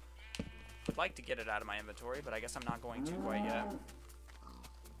 Wow. Would like to get it out of my inventory, but I guess I'm not going to quite yet.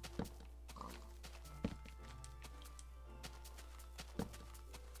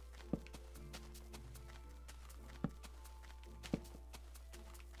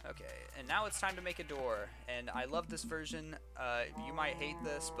 Okay, and now it's time to make a door, and I love this version. You might hate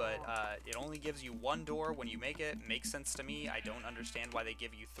this, but it only gives you one door when you make it. Makes sense to me. I don't understand why they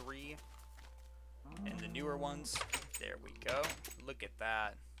give you 3 in the newer ones. There we go. Look at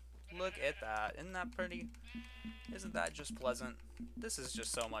that. Look at that. Isn't that pretty? Isn't that just pleasant? This is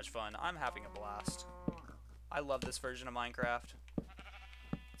just so much fun. I'm having a blast. I love this version of Minecraft.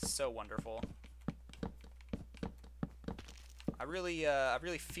 It's so wonderful. I really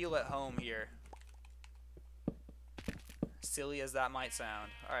feel at home here. Silly as that might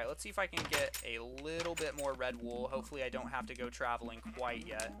sound. Alright, let's see if I can get a little bit more red wool. Hopefully I don't have to go traveling quite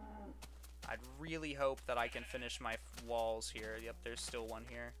yet. I'd really hope that I can finish my walls here. Yep, there's still one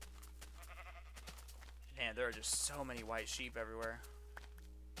here. Man, there are just so many white sheep everywhere.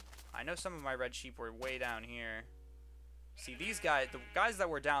 I know some of my red sheep were way down here. See, these guys, the guys that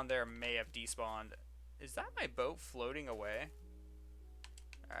were down there may have despawned. Is that my boat floating away?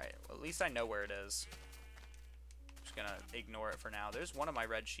 Alright, well, at least I know where it is. Just gonna ignore it for now. There's one of my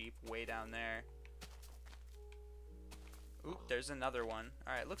red sheep way down there. Oop, there's another one.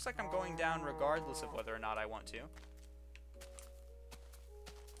 Alright, looks like I'm going down regardless of whether or not I want to.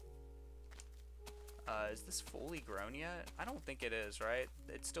 Is this fully grown yet? I don't think it is, right?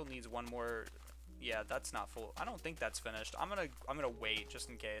 It still needs one more. Yeah, that's not full. I don't think that's finished. I'm gonna wait just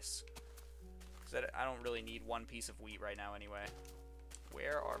in case. Cause I don't really need one piece of wheat right now anyway.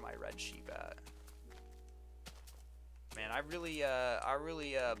 Where are my red sheep at? Man, I really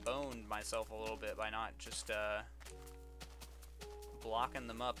boned myself a little bit by not just blocking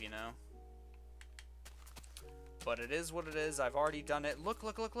them up, you know. But it is what it is. I've already done it. Look,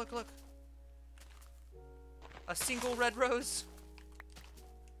 look, look, look, look. A single red rose.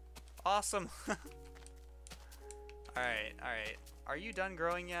 Awesome. Alright, alright. Are you done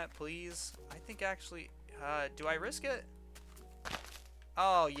growing yet, please? I think actually, do I risk it?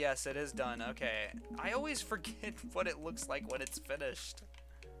 Oh, yes, it is done. Okay. I always forget what it looks like when it's finished.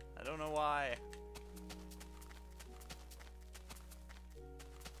 I don't know why.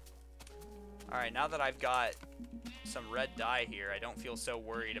 Alright, now that I've got some red dye here, I don't feel so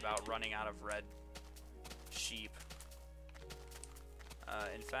worried about running out of red sheep.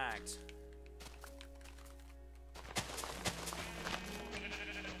 In fact...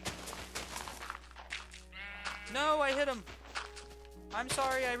 No, I hit him! I'm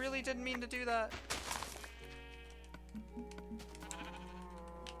sorry, I really didn't mean to do that.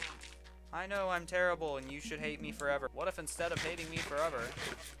 I know I'm terrible and you should hate me forever. What if instead of hating me forever,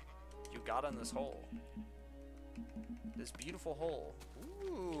 you got in this hole? This beautiful hole.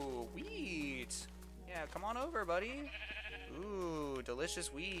 Ooh, wheat. Yeah, come on over, buddy. Ooh,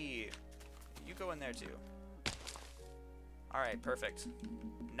 delicious wheat. You go in there too. Alright, perfect.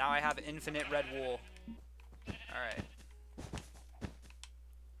 Now I have infinite red wool. Alright.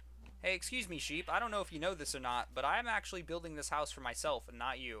 Hey, excuse me, sheep. I don't know if you know this or not, but I'm actually building this house for myself and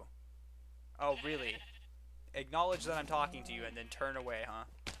not you. Oh, really? Acknowledge that I'm talking to you and then turn away, huh?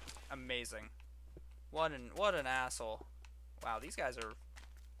 Amazing. What an asshole. Wow, these guys are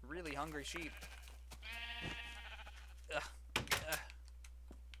really hungry sheep. Ugh. Ugh.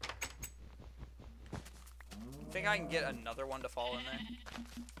 Think I can get another one to fall in there?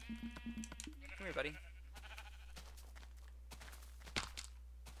 Come here, buddy.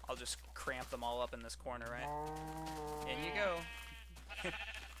 I'll just cramp them all up in this corner, right? In you go.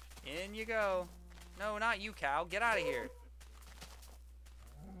 In you go. No, not you, cow. Get out of here.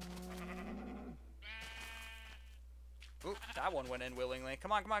 Oop, that one went in willingly.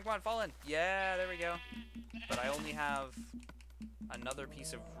 Come on, come on, come on, fall in. Yeah, there we go. But I only have another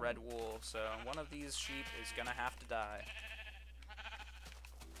piece of red wool, so one of these sheep is gonna have to die.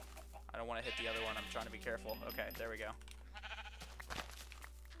 I don't want to hit the other one. I'm trying to be careful. Okay, there we go.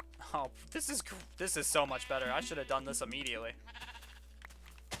 Oh, this is so much better. I should have done this immediately.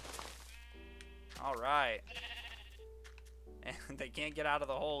 All right. And they can't get out of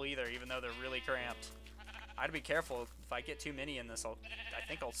the hole either, even though they're really cramped. I'd be careful. If I get too many in this, I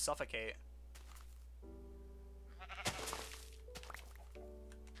think I'll suffocate.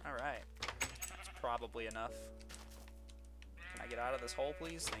 All right. That's probably enough. Can I get out of this hole,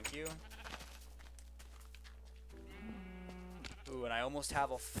 please? Thank you. Ooh, and I almost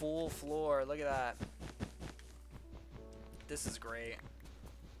have a full floor. Look at that. This is great.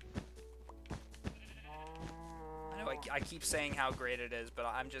 I know I keep saying how great it is, but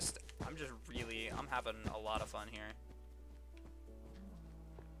I'm having a lot of fun here.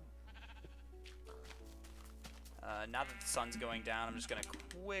 Now that the sun's going down, I'm just gonna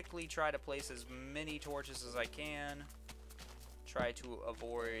quickly try to place as many torches as I can. Try to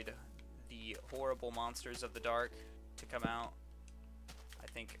avoid the horrible monsters of the dark to come out. I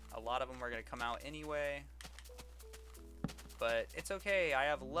think a lot of them are going to come out anyway. But it's okay. I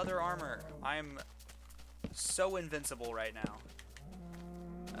have leather armor. I'm so invincible right now.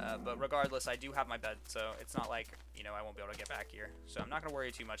 But regardless, I do have my bed. So it's not like, you know, I won't be able to get back here. So I'm not going to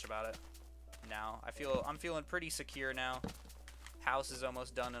worry too much about it now. I'm feeling pretty secure now. House is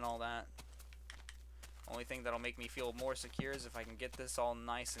almost done and all that. Only thing that'll make me feel more secure is if I can get this all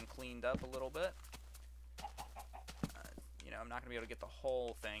nice and cleaned up a little bit. You know, I'm not going to be able to get the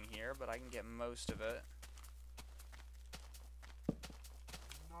whole thing here, but I can get most of it.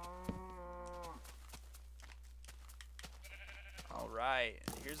 Alright,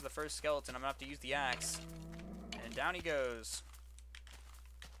 here's the first skeleton. I'm going to have to use the axe. And down he goes.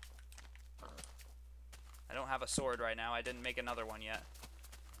 I don't have a sword right now. I didn't make another one yet.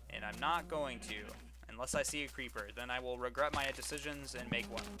 And I'm not going to. Unless I see a creeper. Then I will regret my decisions and make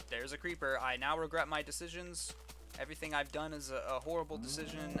one. There's a creeper. I now regret my decisions. Everything I've done is a horrible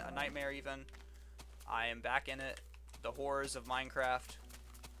decision. A nightmare even. I am back in it. The horrors of Minecraft.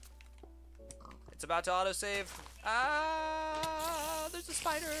 It's about to autosave. Ah, there's a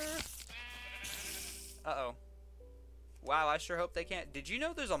spider. Uh-oh. Wow, I sure hope they can't. Did you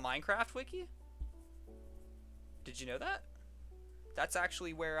know there's a Minecraft wiki? Did you know that? That's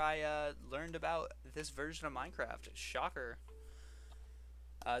actually where I learned about this version of Minecraft. Shocker.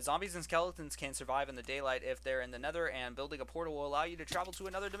 Zombies and skeletons can survive in the daylight if they're in the nether, and building a portal will allow you to travel to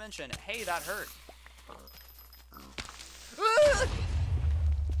another dimension. Hey, that hurt.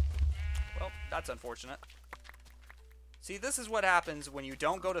 Well, that's unfortunate. See, this is what happens when you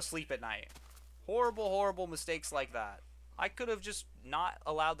don't go to sleep at night. Horrible, horrible mistakes like that. I could have just not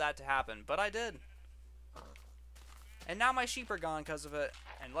allowed that to happen, but I did. And now my sheep are gone because of it.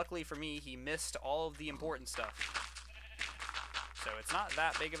 And luckily for me, he missed all of the important stuff. So it's not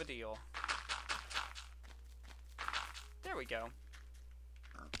that big of a deal. There we go.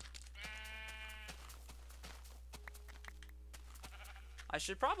 I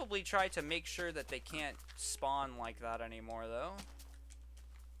should probably try to make sure that they can't spawn like that anymore, though.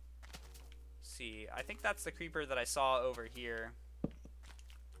 Let's see, I think that's the creeper that I saw over here.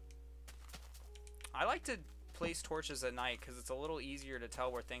 I like to place torches at night because it's a little easier to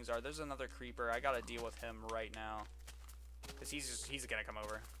tell where things are. There's another creeper. I gotta deal with him right now because he's gonna come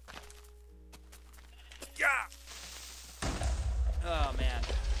over. Yeah. Oh man.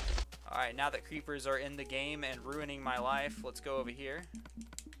 All right, now that creepers are in the game and ruining my life, let's go over here.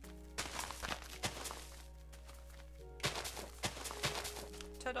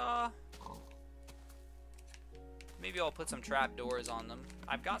 Ta-da! Maybe I'll put some trapdoors on them.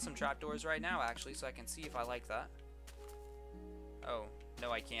 I've got some trapdoors right now, actually, so I can see if I like that. Oh,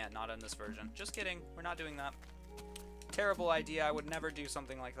 no I can't. Not in this version. Just kidding. We're not doing that. Terrible idea. I would never do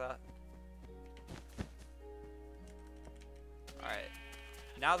something like that. Alright.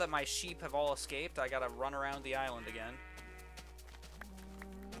 Now that my sheep have all escaped, I gotta run around the island again.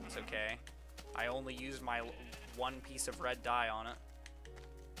 It's okay. I only used my one piece of red dye on it.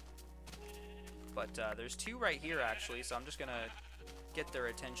 But there's two right here, actually, so I'm just gonna get their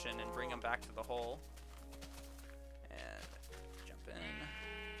attention and bring them back to the hole. And jump in.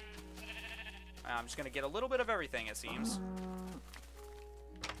 I'm just gonna get a little bit of everything, it seems.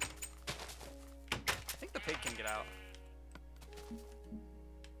 I think the pig can get out.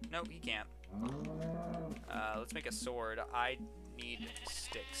 Nope, he can't. Let's make a sword. I need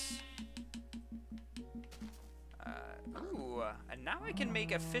sticks. Ooh, and now I can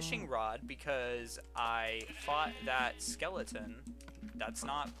make a fishing rod because I fought that skeleton. That's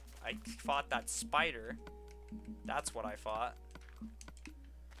not... I fought that spider. That's what I fought.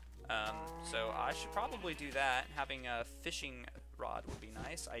 So I should probably do that. Having a fishing rod would be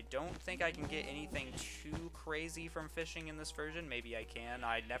nice. I don't think I can get anything too crazy from fishing in this version. Maybe I can.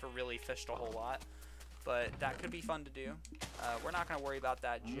 I never really fished a whole lot. But that could be fun to do. We're not going to worry about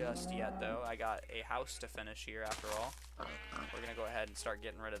that just yet, though. I got a house to finish here, after all. We're going to go ahead and start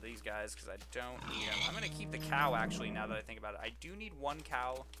getting rid of these guys, because I don't need them. I'm going to keep the cow, actually, now that I think about it. I do need one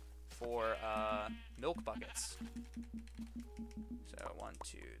cow for milk buckets. So, 1,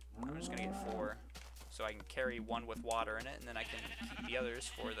 2... I'm just going to get 4. So I can carry one with water in it, and then I can keep the others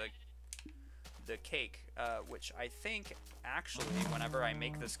for the cake. Which I think, actually, whenever I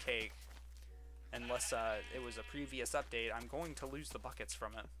make this cake... Unless it was a previous update, I'm going to lose the buckets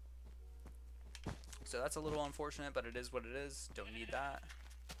from it. So that's a little unfortunate, but it is what it is. Don't need that.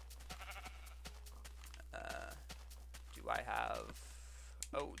 Do I have...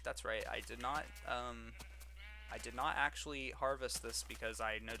 Oh, that's right. I did not actually harvest this because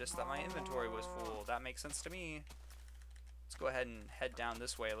I noticed that my inventory was full. That makes sense to me. Let's go ahead and head down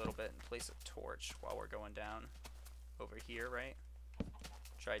this way a little bit and place a torch while we're going down over here, right?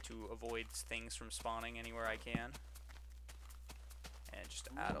 Try to avoid things from spawning anywhere I can. And just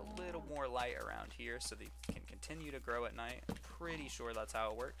add a little more light around here so they can continue to grow at night. I'm pretty sure that's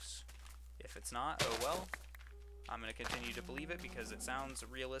how it works. If it's not, oh well. I'm going to continue to believe it because it sounds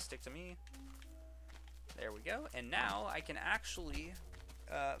realistic to me. There we go. And now I can actually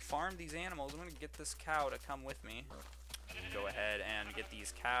farm these animals. I'm gonna get this cow to come with me. Go ahead and get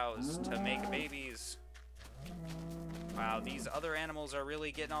these cows to make babies. Wow, these other animals are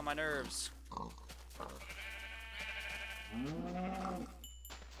really getting on my nerves.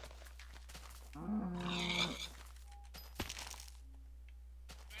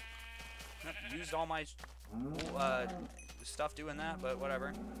 Used all my stuff doing that, but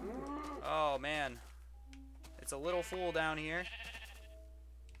whatever. Oh man, it's a little full down here.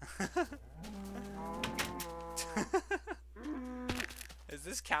 Is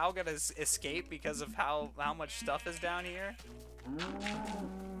this cow gonna escape because of how much stuff is down here?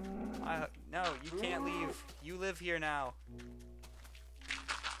 No, you can't leave. You live here now.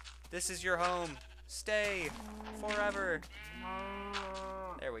 This is your home. Stay forever.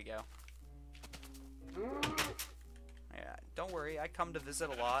 There we go. Yeah, don't worry. I come to visit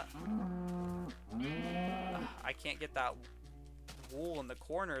a lot. I can't get that wool in the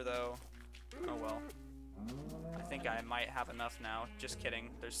corner though. Oh well. I think I might have enough now. Just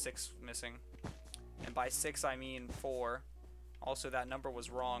kidding. There's 6 missing. And by 6 I mean 4. Also, that number was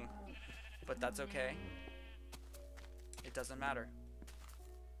wrong. But that's okay. It doesn't matter.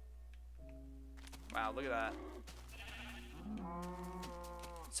 Wow, look at that.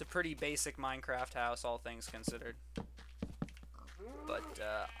 It's a pretty basic Minecraft house, all things considered. But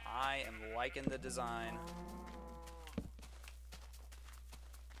I am liking the design.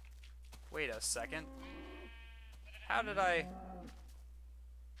 Wait a second. How did I...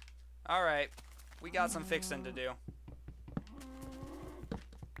 Alright, we got some fixing to do.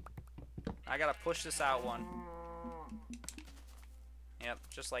 I gotta push this out one. Yep,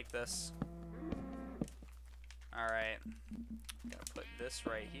 just like this. Alright. Gotta put this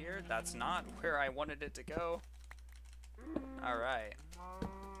right here. That's not where I wanted it to go. Alright.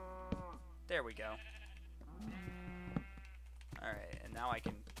 There we go. Alright, and now I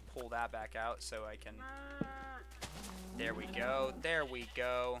can pull that back out so I can... There we go. There we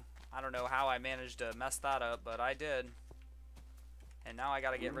go. I don't know how I managed to mess that up, but I did. And now I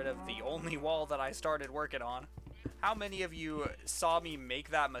gotta get rid of the only wall that I started working on. How many of you saw me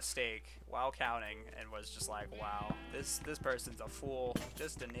make that mistake while counting and was just like, wow, this person's a fool,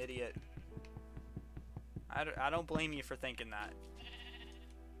 just an idiot. I don't blame you for thinking that.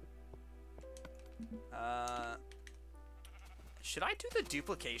 Should I do the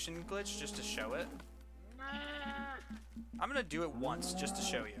duplication glitch just to show it? I'm gonna do it once just to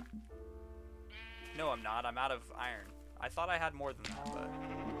show you. No, I'm not. I'm out of iron. I thought I had more than that, but...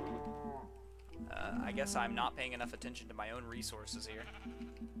 I guess I'm not paying enough attention to my own resources here.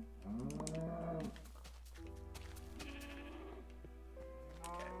 Okay.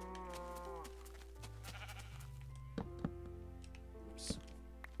 Oops.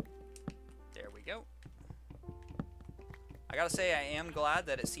 There we go. I gotta say, I am glad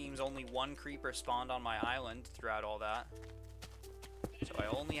that it seems only 1 creeper spawned on my island throughout all that. So I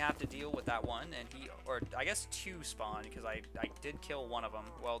only have to deal with that one, and he, or I guess 2 spawned, because I did kill one of them.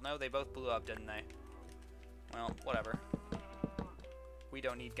 Well, no, they both blew up, didn't they? Well, whatever. We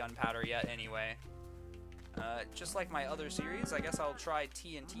don't need gunpowder yet anyway. Just like my other series, I guess I'll try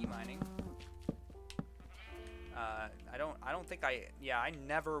TNT mining. I don't think I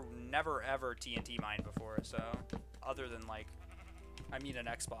never ever TNT mined before, so, other than like, I mean an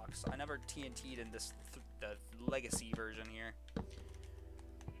Xbox. I never TNT'd in this, the legacy version here.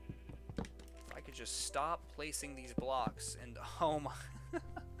 If I could just stop placing these blocks and, oh my.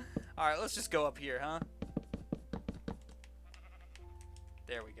 Alright, let's just go up here, huh?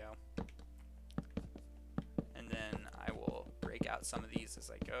 There we go. And then I will break out some of these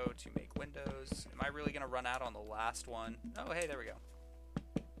as I go to make windows. Am I really going to run out on the last one? Oh, hey, there we go.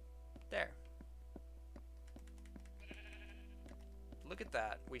 There. Look at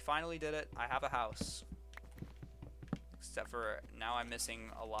that. We finally did it. I have a house. Except for now I'm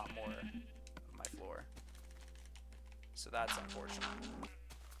missing a lot more of my floor. So that's unfortunate.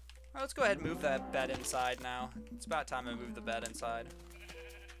 Well, let's go ahead and move that bed inside now. It's about time I move the bed inside,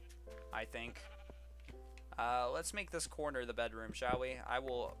 I think. Let's make this corner the bedroom, shall we? I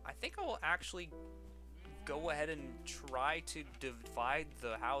think I will actually go ahead and try to divide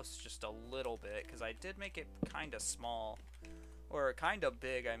the house just a little bit, because I did make it kind of small. Or kind of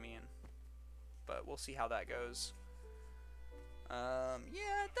big, I mean. But we'll see how that goes. Yeah,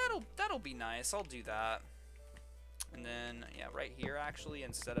 that'll be nice. I'll do that. And then, yeah, right here, actually,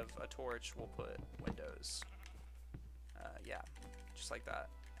 instead of a torch, we'll put windows. Yeah, just like that.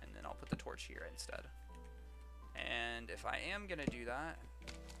 And then I'll put the torch here instead. And if I am gonna do that,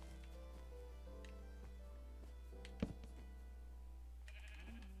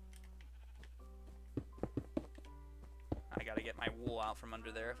 I gotta get my wool out from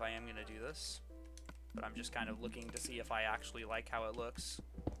under there if I am going to do this. But I'm just kind of looking to see if I actually like how it looks.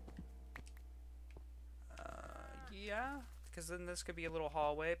 Yeah, because then this could be a little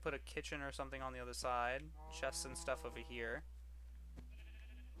hallway. Put a kitchen or something on the other side. Chests and stuff over here.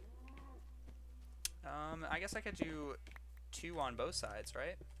 I guess I could do 2 on both sides,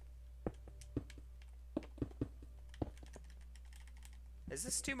 right? Is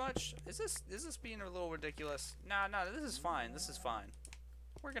this too much? Is this being a little ridiculous? Nah, this is fine. This is fine.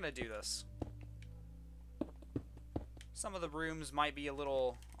 We're gonna do this. Some of the rooms might be a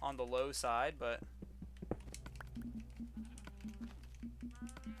little on the low side, but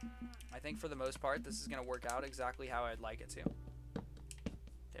I think for the most part, this is gonna work out exactly how I'd like it to.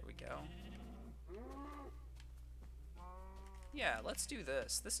 There we go. Yeah, let's do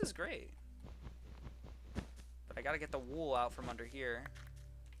this. This is great. But I gotta get the wool out from under here.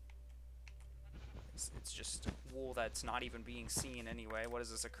 It's just wool that's not even being seen anyway. What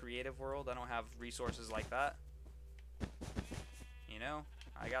is this, a creative world? I don't have resources like that. You know?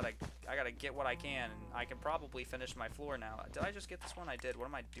 I gotta get what I can, and I can probably finish my floor now. Did I just get this one? I did. What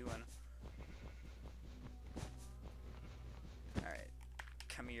am I doing? Alright.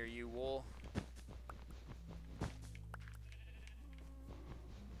 Come here, you wool.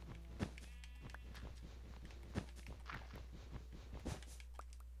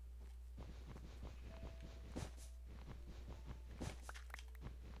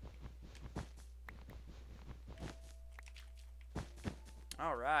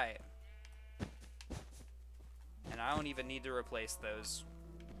 Alright. And I don't even need to replace those,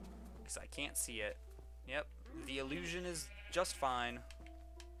 because I can't see it. Yep, the illusion is just fine.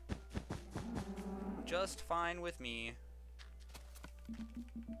 Just fine with me.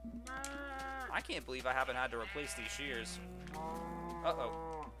 I can't believe I haven't had to replace these shears.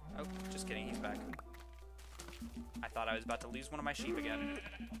 Uh-oh. Oh, just kidding, he's back. I thought I was about to lose one of my sheep again.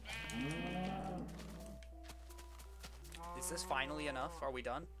 Is this finally enough? Are we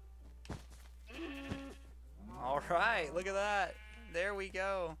done? Alright, look at that. There we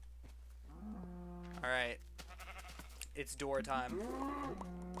go. Alright. It's door time.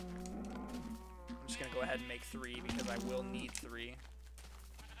 I'm just gonna go ahead and make 3 because I will need 3.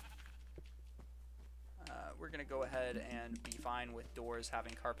 We're gonna go ahead and be fine with doors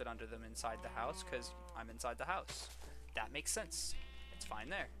having carpet under them inside the house because I'm inside the house. That makes sense. It's fine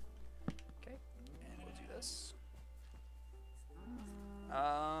there. Okay, and we'll do this.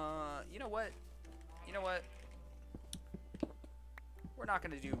 You know what? You know what? We're not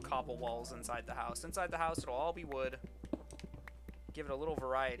going to do cobble walls inside the house. Inside the house, it'll all be wood. Give it a little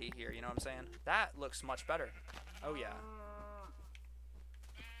variety here, you know what I'm saying? That looks much better. Oh, yeah.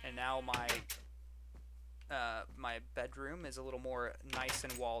 And now my bedroom is a little more nice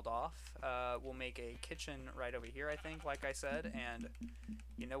and walled off. We'll make a kitchen right over here, I think, like I said. And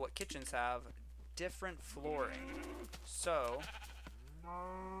you know what kitchens have? Different flooring. So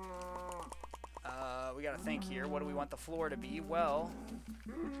we gotta think here. What do we want the floor to be? Well,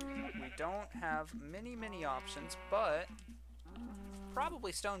 we don't have many options, but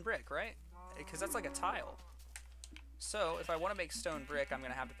probably stone brick, right? Because that's like a tile. So if I want to make stone brick, I'm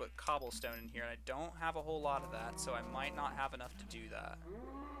gonna have to put cobblestone in here, and I don't have a whole lot of that, so I might not have enough to do that.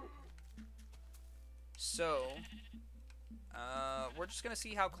 So we're just gonna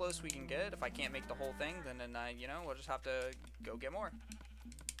see how close we can get. If I can't make the whole thing, then you know, we'll just have to go get more.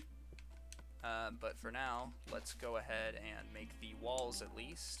 But for now, let's go ahead and make the walls at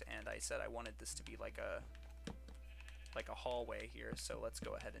least. And I said I wanted this to be like a hallway here, so let's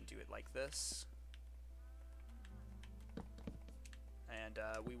go ahead and do it like this. And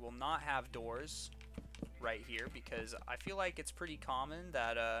we will not have doors right here because I feel like it's pretty common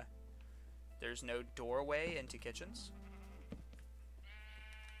that there's no doorway into kitchens.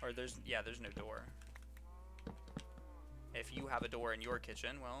 Or there's no door. If you have a door in your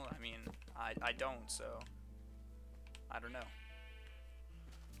kitchen, well, I mean, I don't, so I don't know.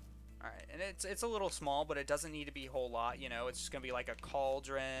 Alright, and it's a little small, but it doesn't need to be a whole lot, you know. It's just gonna be like a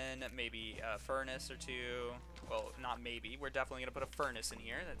cauldron, maybe a furnace or two. Well, not maybe, we're definitely gonna put a furnace in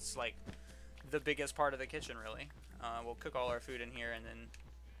here. That's like the biggest part of the kitchen, really. We'll cook all our food in here, and then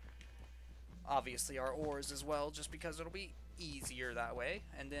obviously our ores as well, just because it'll be easier that way.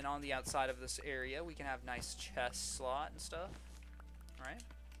 And then on the outside of this area, we can have nice chest slot and stuff. Alright.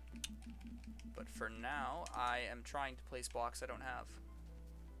 But for now, I am trying to place blocks I don't have.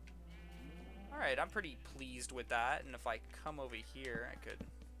 Alright, I'm pretty pleased with that. And if I come over here, I could,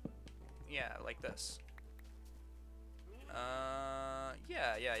 yeah, like this.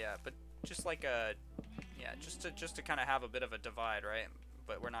 Yeah. But just like a, yeah, just to kind of have a bit of a divide, right?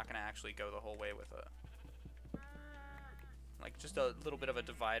 But we're not gonna actually go the whole way with it. like just a little bit of a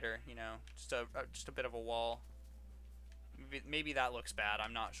divider, you know, just a bit of a wall. Maybe that looks bad.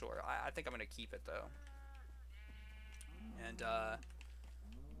 I'm not sure. I think I'm gonna keep it though. And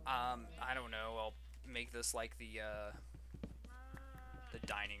I don't know. I'll make this like the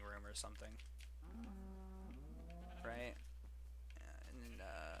dining room or something, right?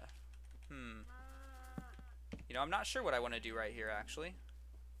 And you know, I'm not sure what I want to do right here actually.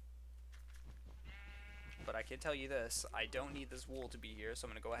 But I can tell you this, I don't need this wool to be here, so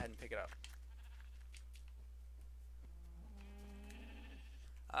I'm going to go ahead and pick it up.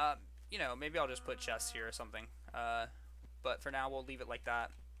 You know, maybe I'll just put chests here or something. But for now, we'll leave it like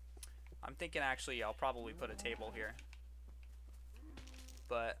that. I'm thinking actually I'll probably put a table here.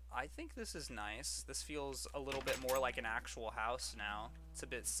 But I think this is nice. This feels a little bit more like an actual house now. It's a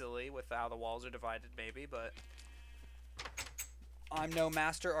bit silly with how the walls are divided maybe, but I'm no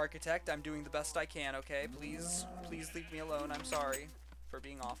master architect. I'm doing the best I can, okay? Please leave me alone. I'm sorry for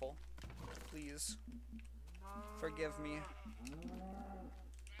being awful. Please forgive me.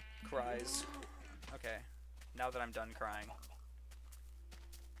 Cries. Okay, now that I'm done crying, I'm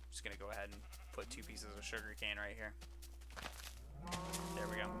just gonna go ahead and put 2 pieces of sugar cane right here. There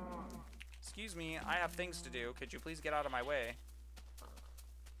we go. Excuse me, I have things to do. Could you please get out of my way?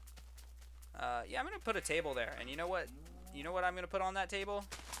 Yeah, I'm gonna put a table there, and you know what? You know what I'm going to put on that table?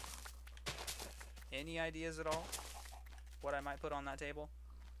 Any ideas at all? What I might put on that table?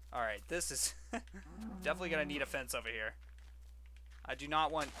 Alright, this is definitely going to need a fence over here. I do not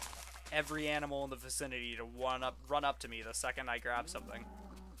want every animal in the vicinity to run up to me the second I grab something.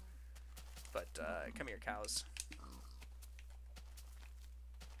 But, come here, cows.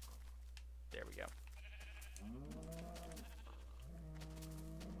 There we go.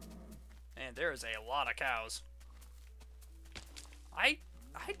 And there is a lot of cows. I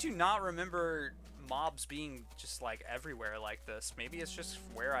do not remember mobs being just like everywhere like this. Maybe it's just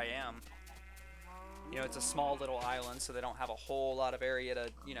where I am. You know, it's a small little island, so they don't have a whole lot of area to,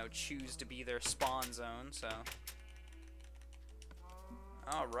 you know, choose to be their spawn zone, so.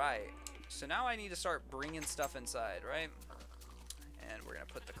 Alright. So now I need to start bringing stuff inside, right? And we're going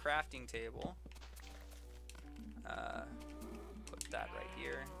to put the crafting table. Put that right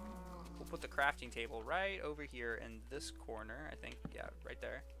here. We'll put the crafting table right over here in this corner, I think. Yeah, right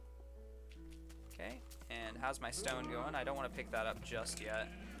there. Okay, and how's my stone going? I don't want to pick that up just yet.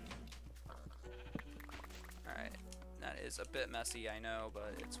 Alright, that is a bit messy, I know,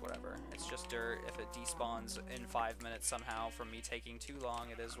 but it's whatever. It's just dirt. If it despawns in 5 minutes somehow from me taking too long,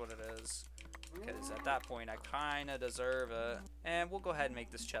 it is what it is. Because at that point, I kind of deserve it. And we'll go ahead and make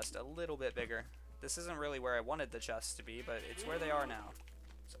this chest a little bit bigger. This isn't really where I wanted the chests to be, but it's where they are now.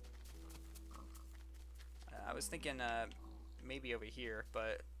 I was thinking maybe over here,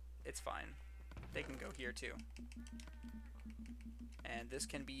 but it's fine. They can go here too. And this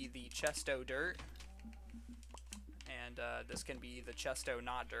can be the chesto dirt. And this can be the chesto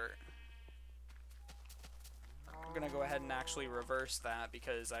not dirt. I'm going to go ahead and actually reverse that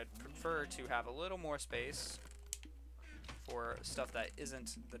because I'd prefer to have a little more space for stuff that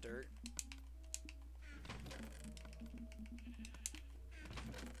isn't the dirt.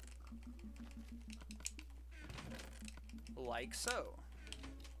 Like so.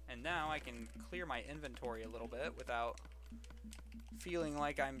 And now I can clear my inventory a little bit without feeling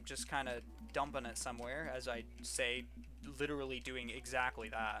like I'm just kind of dumping it somewhere, as I say, literally doing exactly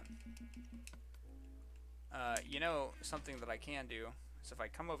that. You know, something that I can do is if I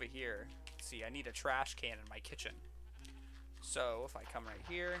come over here, see, I need a trash can in my kitchen. So if I come right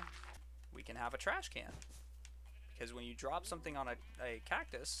here, we can have a trash can. Because when you drop something on a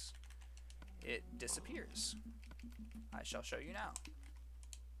cactus, it disappears. I shall show you now.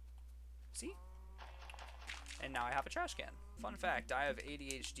 See? And now I have a trash can. Fun fact, I have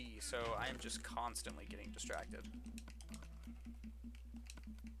ADHD, so I am just constantly getting distracted.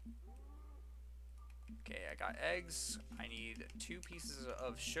 Okay, I got eggs. I need 2 pieces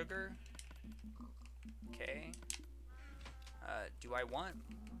of sugar. Okay. Do I want...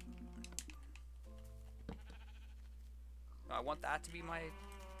 I want that to be my...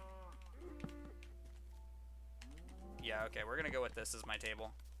 Yeah, okay, we're gonna go with this as my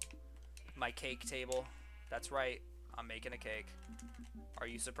table. My cake table. That's right, I'm making a cake. Are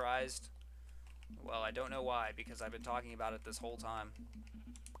you surprised? Well, I don't know why, because I've been talking about it this whole time.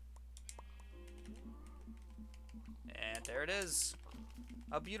 And there it is.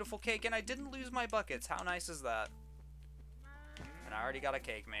 A beautiful cake, and I didn't lose my buckets. How nice is that? And I already got a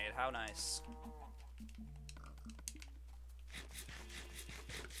cake made. How nice.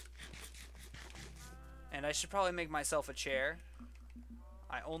 And I should probably make myself a chair.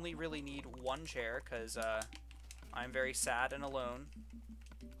 I only really need 1 chair, because I'm very sad and alone.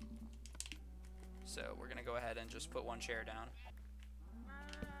 So we're gonna go ahead and just put one chair down.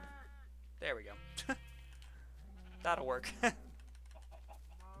 There we go. That'll work.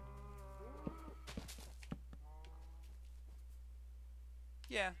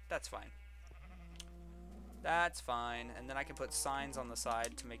 Yeah, that's fine. That's fine. And then I can put signs on the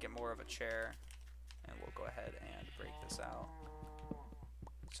side to make it more of a chair. And we'll go ahead and break this out.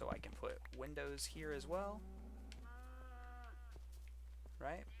 So I can put windows here as well.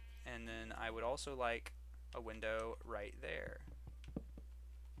 Right? And then I would also like a window right there.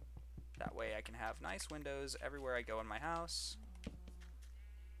 That way I can have nice windows everywhere I go in my house.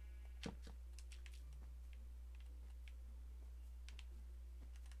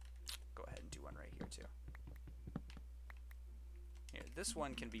 Go ahead and do one right here too. Here, this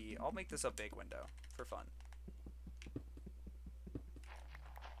one can be, I'll make this a big window for fun.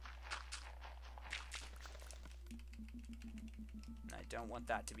 And I don't want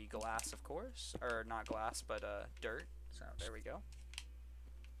that to be glass, of course, or not glass, but dirt. So there we go.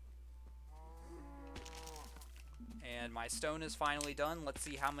 And my stone is finally done. Let's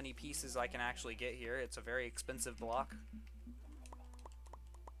see how many pieces I can actually get here. It's a very expensive block.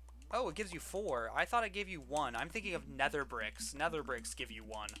 Oh, it gives you 4. I thought it gave you 1. I'm thinking of nether bricks. Nether bricks give you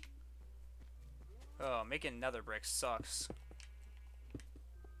 1. Oh, making nether bricks sucks.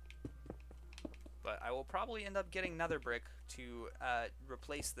 But I will probably end up getting nether brick to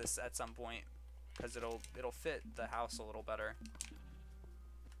replace this at some point, because it'll fit the house a little better.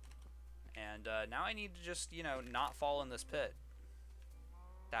 And now I need to just, you know, not fall in this pit.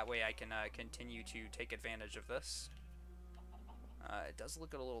 That way I can continue to take advantage of this. It does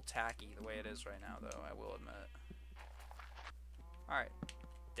look a little tacky the way it is right now, though, I will admit. Alright,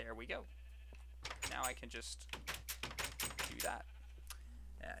 there we go. Now I can just do that.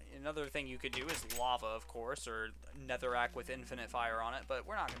 Another thing you could do is lava, of course, or netherrack with infinite fire on it, but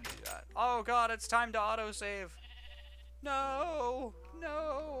we're not going to do that. Oh god, it's time to autosave! No!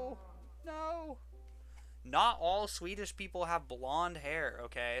 No! No! Not all Swedish people have blonde hair,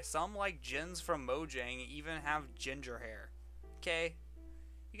 okay? Some, like Jins from Mojang, even have ginger hair. Okay?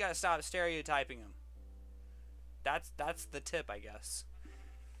 You gotta stop stereotyping them. That's the tip, I guess.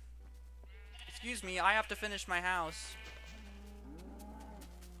 Excuse me, I have to finish my house.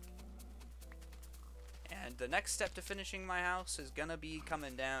 And the next step to finishing my house is gonna be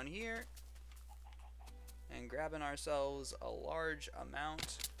coming down here and grabbing ourselves a large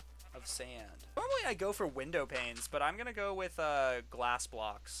amount of sand. Normally I go for window panes, but I'm gonna go with glass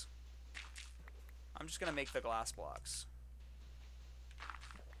blocks. I'm just gonna make the glass blocks.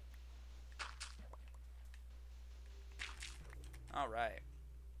 Alright.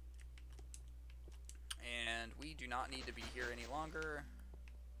 And we do not need to be here any longer.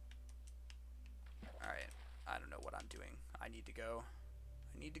 Alright. I don't know what I'm doing. I need to go.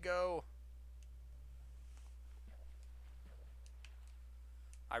 I need to go.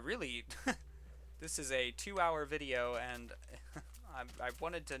 I really... This is a 2-hour video, and I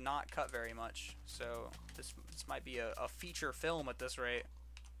wanted to not cut very much. So this might be a feature film at this rate.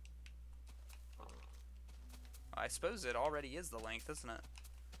 I suppose it already is the length, isn't it?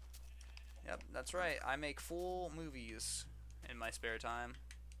 Yep, that's right. I make full movies in my spare time.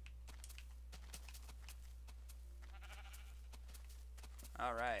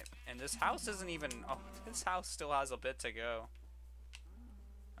 Alright, and this house isn't even... Oh, this house still has a bit to go.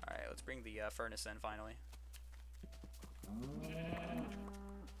 Alright, let's bring the furnace in finally.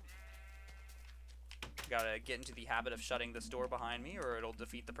 Gotta get into the habit of shutting this door behind me, or it'll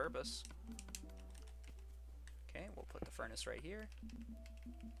defeat the purpose. Okay, we'll put the furnace right here.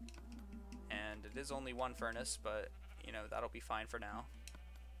 And it is only one furnace, but, you know, that'll be fine for now.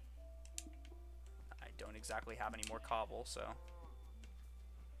 I don't exactly have any more cobble, so...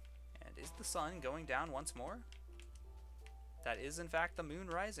 And is the sun going down once more? That is, in fact, the moon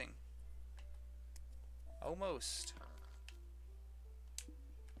rising. Almost.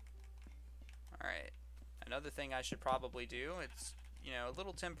 Alright. Another thing I should probably do, it's... you know, a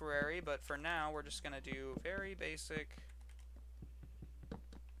little temporary, but for now we're just gonna do very basic,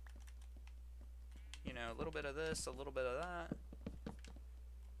 you know, a little bit of this, a little bit of that.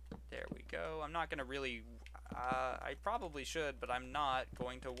 There we go. I'm not gonna really, I probably should, but I'm not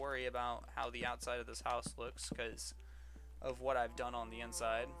going to worry about how the outside of this house looks because of what I've done on the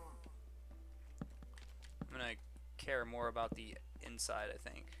inside. I'm gonna care more about the inside, I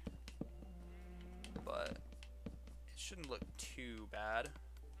think. But shouldn't look too bad.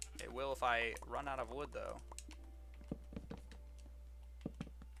 It will if I run out of wood, though.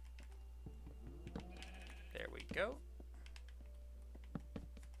 There we go.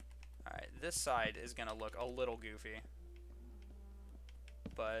 Alright, This side is gonna look a little goofy.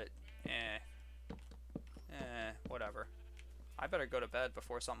 But, whatever. I better go to bed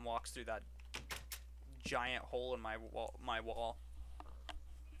before something walks through that giant hole in my wall.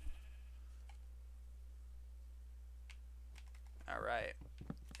 Alright.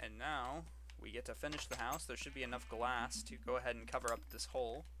 And now, we get to finish the house. There should be enough glass to go ahead and cover up this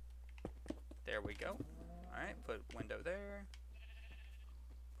hole. There we go. Alright, put a window there.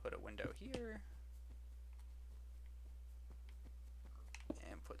 Put a window here.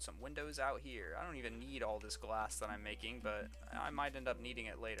 And put some windows out here. I don't even need all this glass that I'm making, but I might end up needing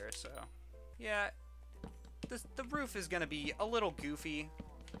it later, so... Yeah, the roof is gonna be a little goofy.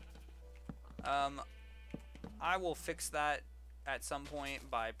 I will fix that at some point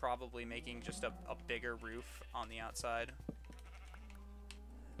by probably making just a bigger roof on the outside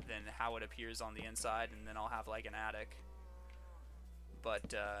than how it appears on the inside, and then I'll have like an attic.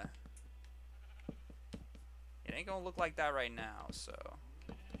 But it ain't gonna look like that right now, so...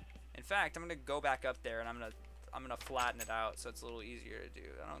 In fact, I'm gonna go back up there and I'm gonna flatten it out so it's a little easier to do.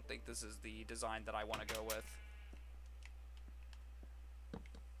 I don't think this is the design that I want to go with.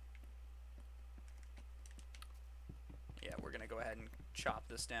 Yeah, we're gonna go ahead and chop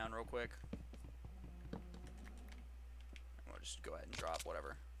this down real quick. We'll just go ahead and drop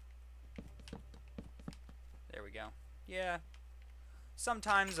whatever. There we go. Yeah.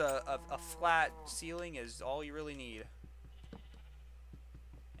 Sometimes a flat ceiling is all you really need.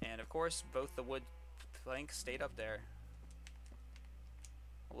 And of course, both the wood planks stayed up there.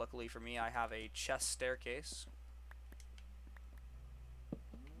 Luckily for me, I have a chest staircase.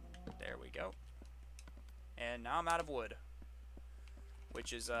 There we go. And now I'm out of wood.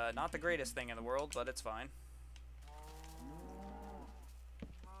 Which is not the greatest thing in the world, but it's fine.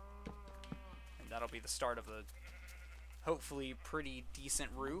 And that'll be the start of the hopefully pretty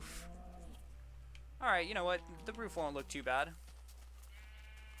decent roof. Alright, you know what? The roof won't look too bad.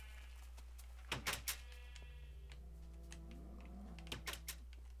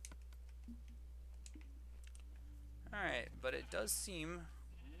 Alright, but it does seem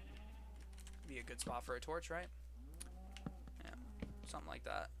to be a good spot for a torch, right? Yeah, something like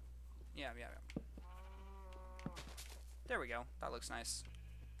that. Yeah. There we go. That looks nice.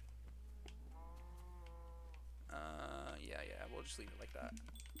 Yeah, we'll just leave it like that.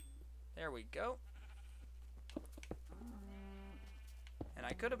 There we go. And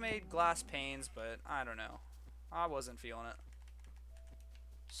I could have made glass panes, but I don't know. I wasn't feeling it.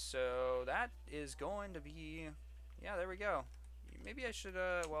 So that is going to be... Yeah, there we go. Maybe I should,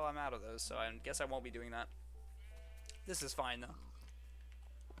 well, I'm out of those, so I guess I won't be doing that. This is fine, though.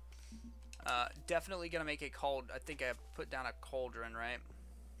 Definitely gonna make a I think I put down a cauldron, right?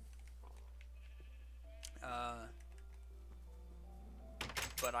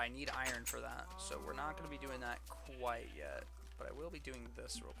 But I need iron for that, so we're not gonna be doing that quite yet. But I will be doing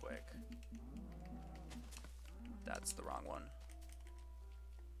this real quick. That's the wrong one.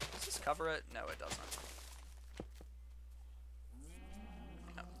 Does this cover it? No, it doesn't.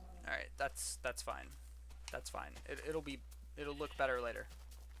 No. Alright, that's fine. That's fine. It'll look better later.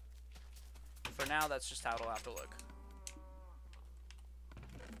 For now, that's just how it'll have to look.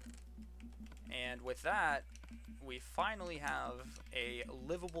 And with that, we finally have a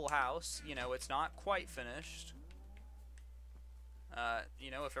livable house. You know, it's not quite finished.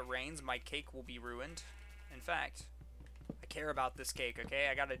 You know, if it rains, my cake will be ruined. In fact, I care about this cake, okay?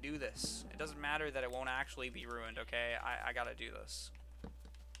 I gotta do this. It doesn't matter that it won't actually be ruined, okay? I gotta do this.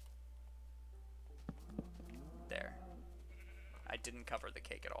 There. I didn't cover the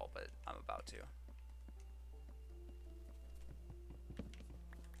cake at all, but I'm about to.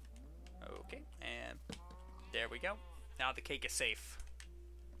 Okay, and there we go. Now the cake is safe.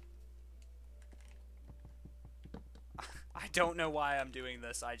 I don't know why I'm doing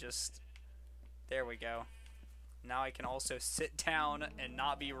this. There we go. Now I can also sit down and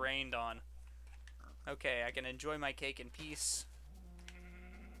not be rained on. Okay, I can enjoy my cake in peace.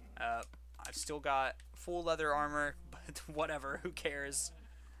 I've still got full leather armor, but whatever, who cares?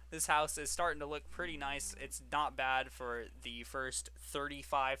 This house is starting to look pretty nice. It's not bad for the first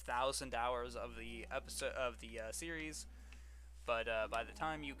 35,000 hours of the series. But by the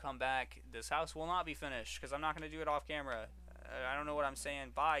time you come back, this house will not be finished because I'm not going to do it off camera. I don't know what I'm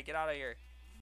saying. Bye. Get out of here.